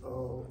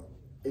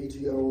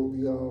ATL will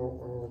be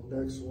our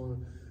next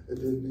one, and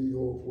then New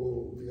York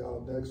will be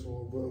our next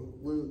one. But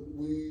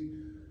we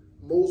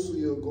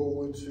mostly are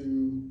going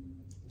to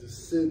the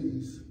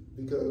cities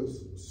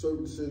because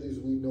certain cities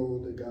we know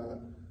they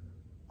got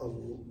a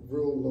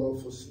real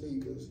love for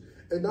sneakers.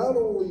 And not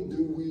only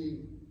do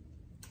we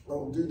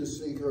do the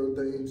sneaker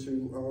thing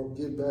to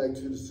get back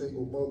to the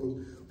single mothers,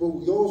 but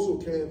we also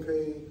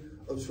campaign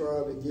of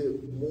trying to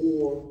get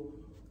more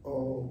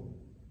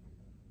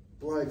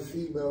Black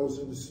females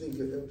in the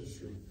sneaker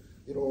industry.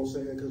 You know what I'm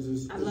saying? Because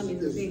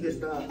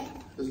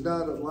there's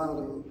not a lot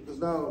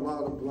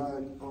of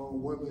Black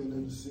women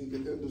in the sneaker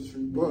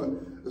industry,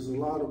 but there's a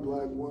lot of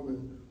Black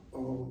women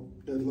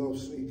that love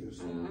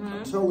sneakers.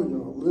 I'm telling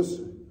y'all,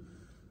 listen.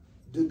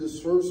 Did this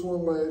first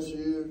one last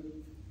year.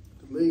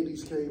 The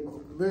ladies came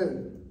out.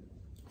 Men,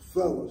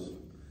 fellas,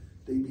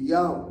 they be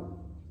out.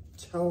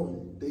 Telling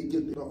you, they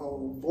get the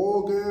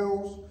ball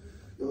gowns.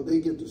 Yo, they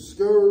get the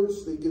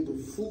skirts. They get the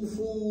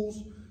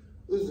foo-foos.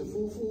 Is it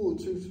foo-foo or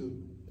tutu?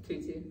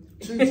 Tutu.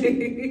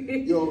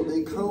 Yo,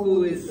 they come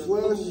with the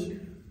flesh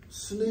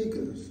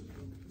sneakers.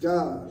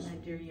 Guys,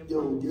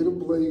 yo, get a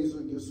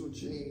blazer, get some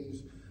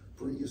jeans,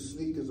 bring your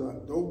sneakers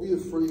out. Don't be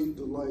afraid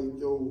to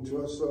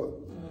dress up.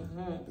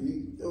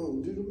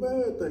 Do the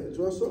man thing,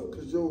 dress up.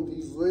 Cause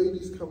these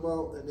ladies come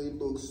out and they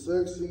look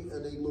sexy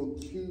and they look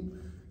cute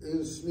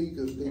in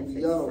sneakers. They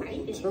be out.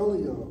 I'm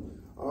telling y'all.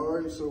 All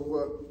right, so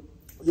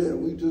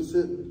we just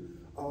hit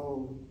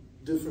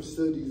different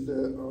cities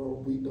that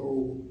we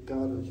know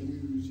got a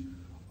huge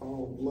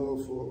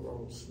love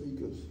for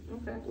sneakers.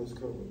 Okay. That's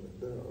coming.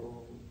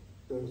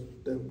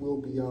 That will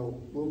be out.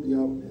 We'll be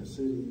out in that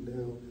city.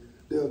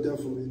 They'll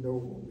definitely know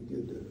when we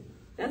get there.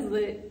 That's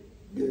lit.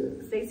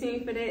 Yeah. Stay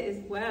tuned for that as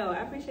well. I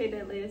appreciate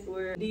that last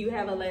word. Do you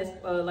have a last,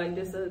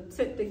 just a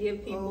tip to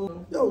give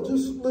people? Yo,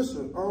 just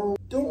listen.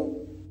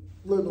 Don't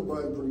let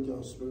nobody break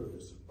your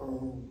spirits.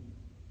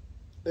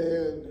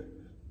 And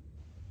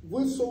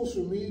with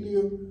social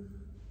media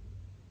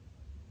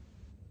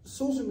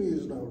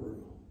is not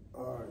real.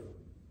 All right.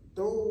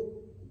 Don't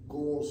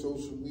go on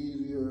social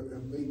media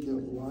and make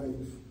your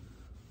life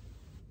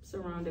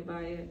surrounded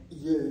by it.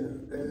 Yeah,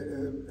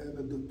 and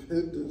a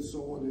dependence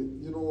on it.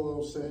 You know what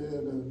I'm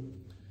saying? And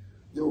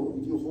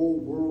your whole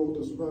world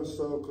is messed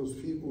up because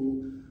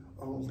people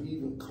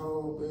leaving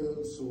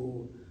comments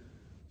or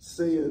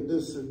saying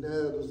this and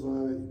that. Is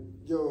like,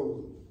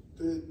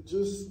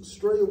 just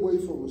stray away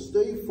from it.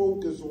 Stay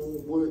focused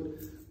on what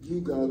you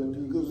gotta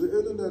do, because the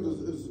internet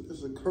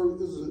is a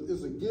curse,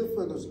 is a gift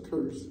and it's a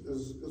curse.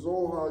 It's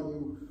all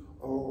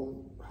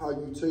how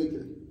you take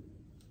it.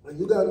 And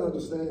you gotta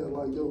understand,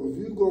 if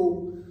you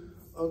go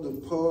under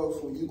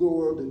Puff or you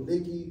go under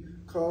Nicki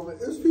comment,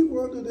 there's people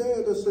under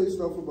there that say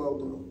stuff about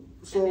them.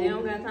 So and they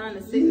don't got time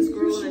to sit and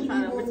scroll and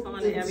try to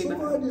respond to everybody. If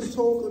somebody's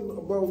talking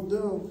about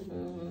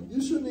them,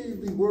 you shouldn't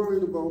even be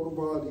worried about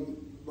nobody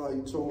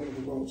talking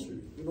about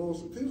you. You know,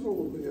 so people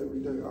with me every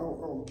day. I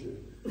don't care.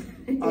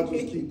 I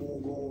just keep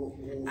on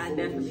going I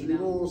definitely you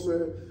know what I'm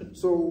saying?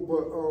 So,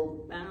 but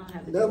I don't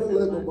have to never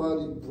let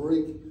nobody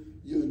break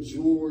your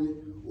joy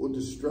or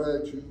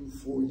distract you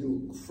from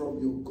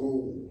your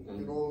goal.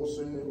 You know what I'm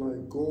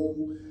saying? Go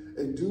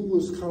and do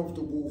what's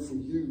comfortable for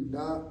you,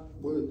 not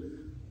what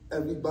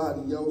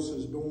everybody else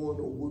is doing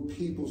or what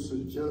people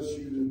suggest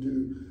you to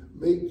do.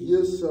 Make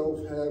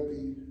yourself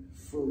happy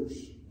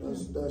first.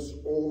 That's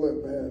all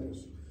that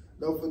matters.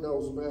 Nothing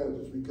else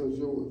matters, because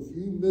if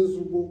you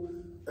miserable,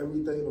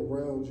 everything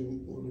around you is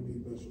going to be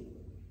miserable.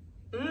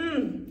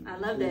 I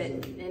love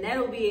that. And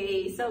that'll be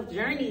a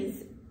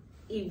self-journeys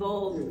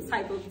evolved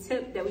type of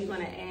tip that we're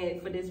going to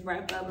add for this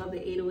wrap up of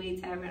the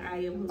 808 Tavern.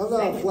 I'm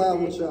not a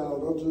flower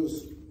child. I'm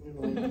just,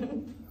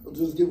 I'm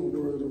just giving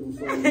word of a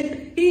flower.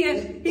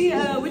 he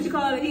what you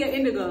call it? He an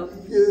indigo.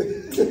 Yeah.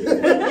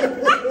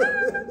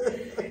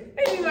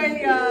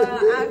 Anyway, y'all,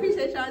 I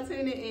appreciate y'all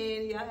tuning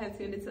in. Y'all have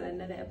tuned into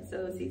another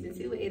episode, season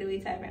 2 of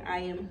 808 Tavern. I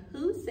am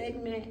Who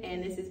segment,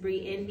 and this is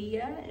Brei,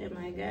 Endia, and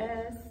my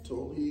guest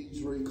TONi,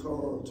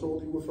 Drakhan,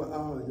 TONi with an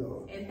I,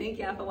 y'all. And thank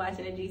y'all for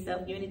watching the G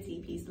Self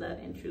Unity, Peace, Love,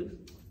 and Truth.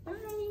 Bye.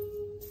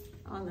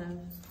 All love.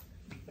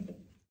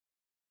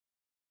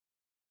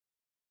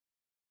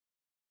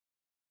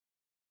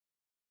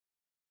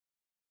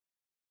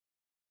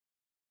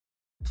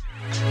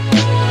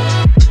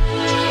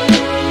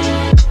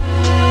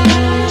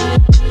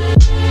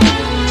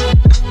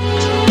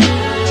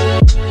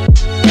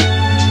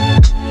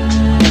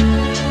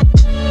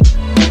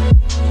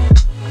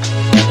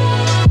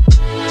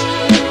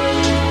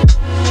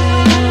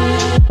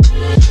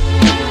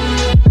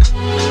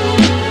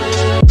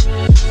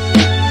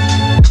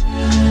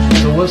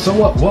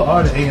 what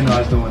are the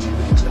A&Rs doing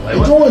these days? Like,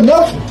 They're doing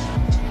nothing.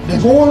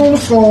 They're going on the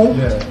phone.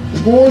 Yeah.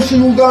 They're going to see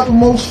who got the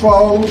most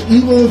followers.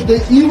 Even if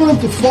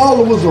the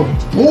followers are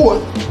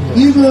bought,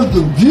 even if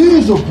the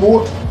views are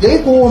bought,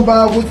 they going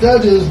by what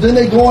that is. Then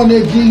they go in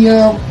their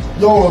DM,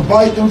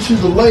 invite them to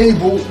the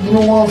label. You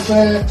know what I'm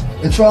saying?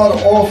 And try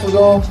to offer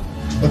them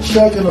a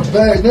check in a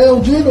bag. They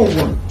don't do no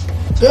work.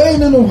 They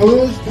ain't in the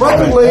hoods.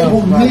 Record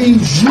label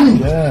needs you.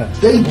 Yeah.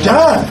 They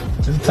die.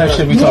 This is the type of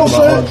shit we talk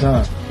about all the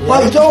time.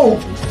 Like Joe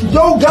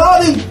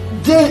Gotti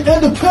did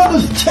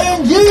independence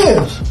 10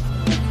 years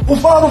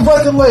without a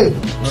record label.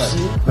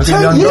 Right.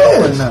 10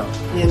 years. Now.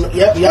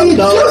 Yep, he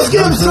just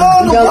getting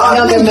signed to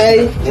Young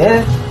made.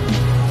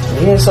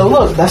 Yeah. So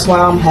look, that's why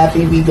I'm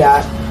happy we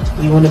got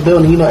you in the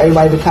building. You know,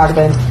 everybody been talking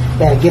about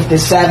that Gifted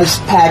Savage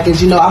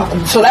package. You know,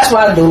 so that's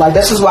what I do. Like,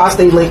 this is why I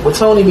stay late with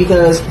TONi,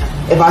 because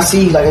if I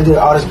see like a good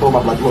artist boom,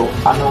 I'm like, look,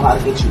 I know how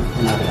to get you.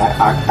 You know,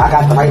 I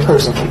got the right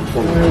person for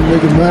you.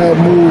 Making mad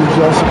moves,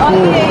 y'all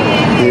support.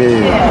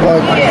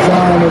 Like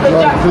design of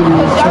like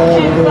videos,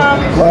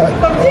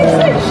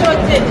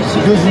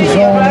 business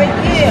owner.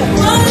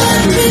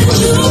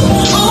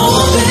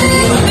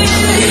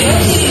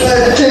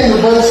 King of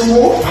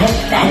Baltimore.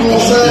 You know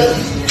what I'm saying?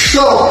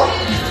 So,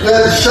 we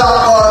had the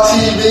Shop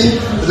TV.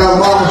 We got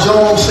Mama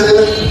Jones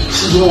here.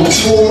 She's on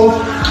tour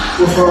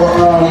with her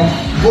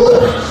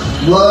book,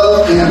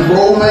 Love and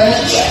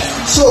Romance.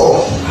 So,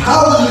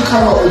 how did you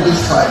come up with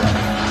this title?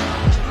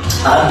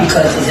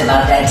 Because it's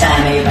about that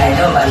time everybody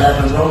know about love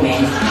and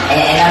romance.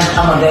 And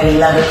I'm a very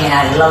lover and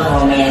I love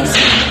romance.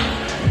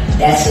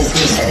 That's just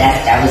me. So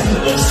that was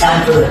it. It's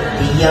time for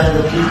the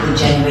younger people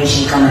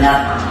generation coming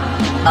up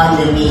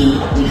under me,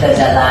 because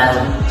a lot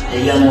of the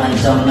young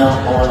ones don't know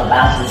all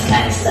about this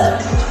kind of stuff.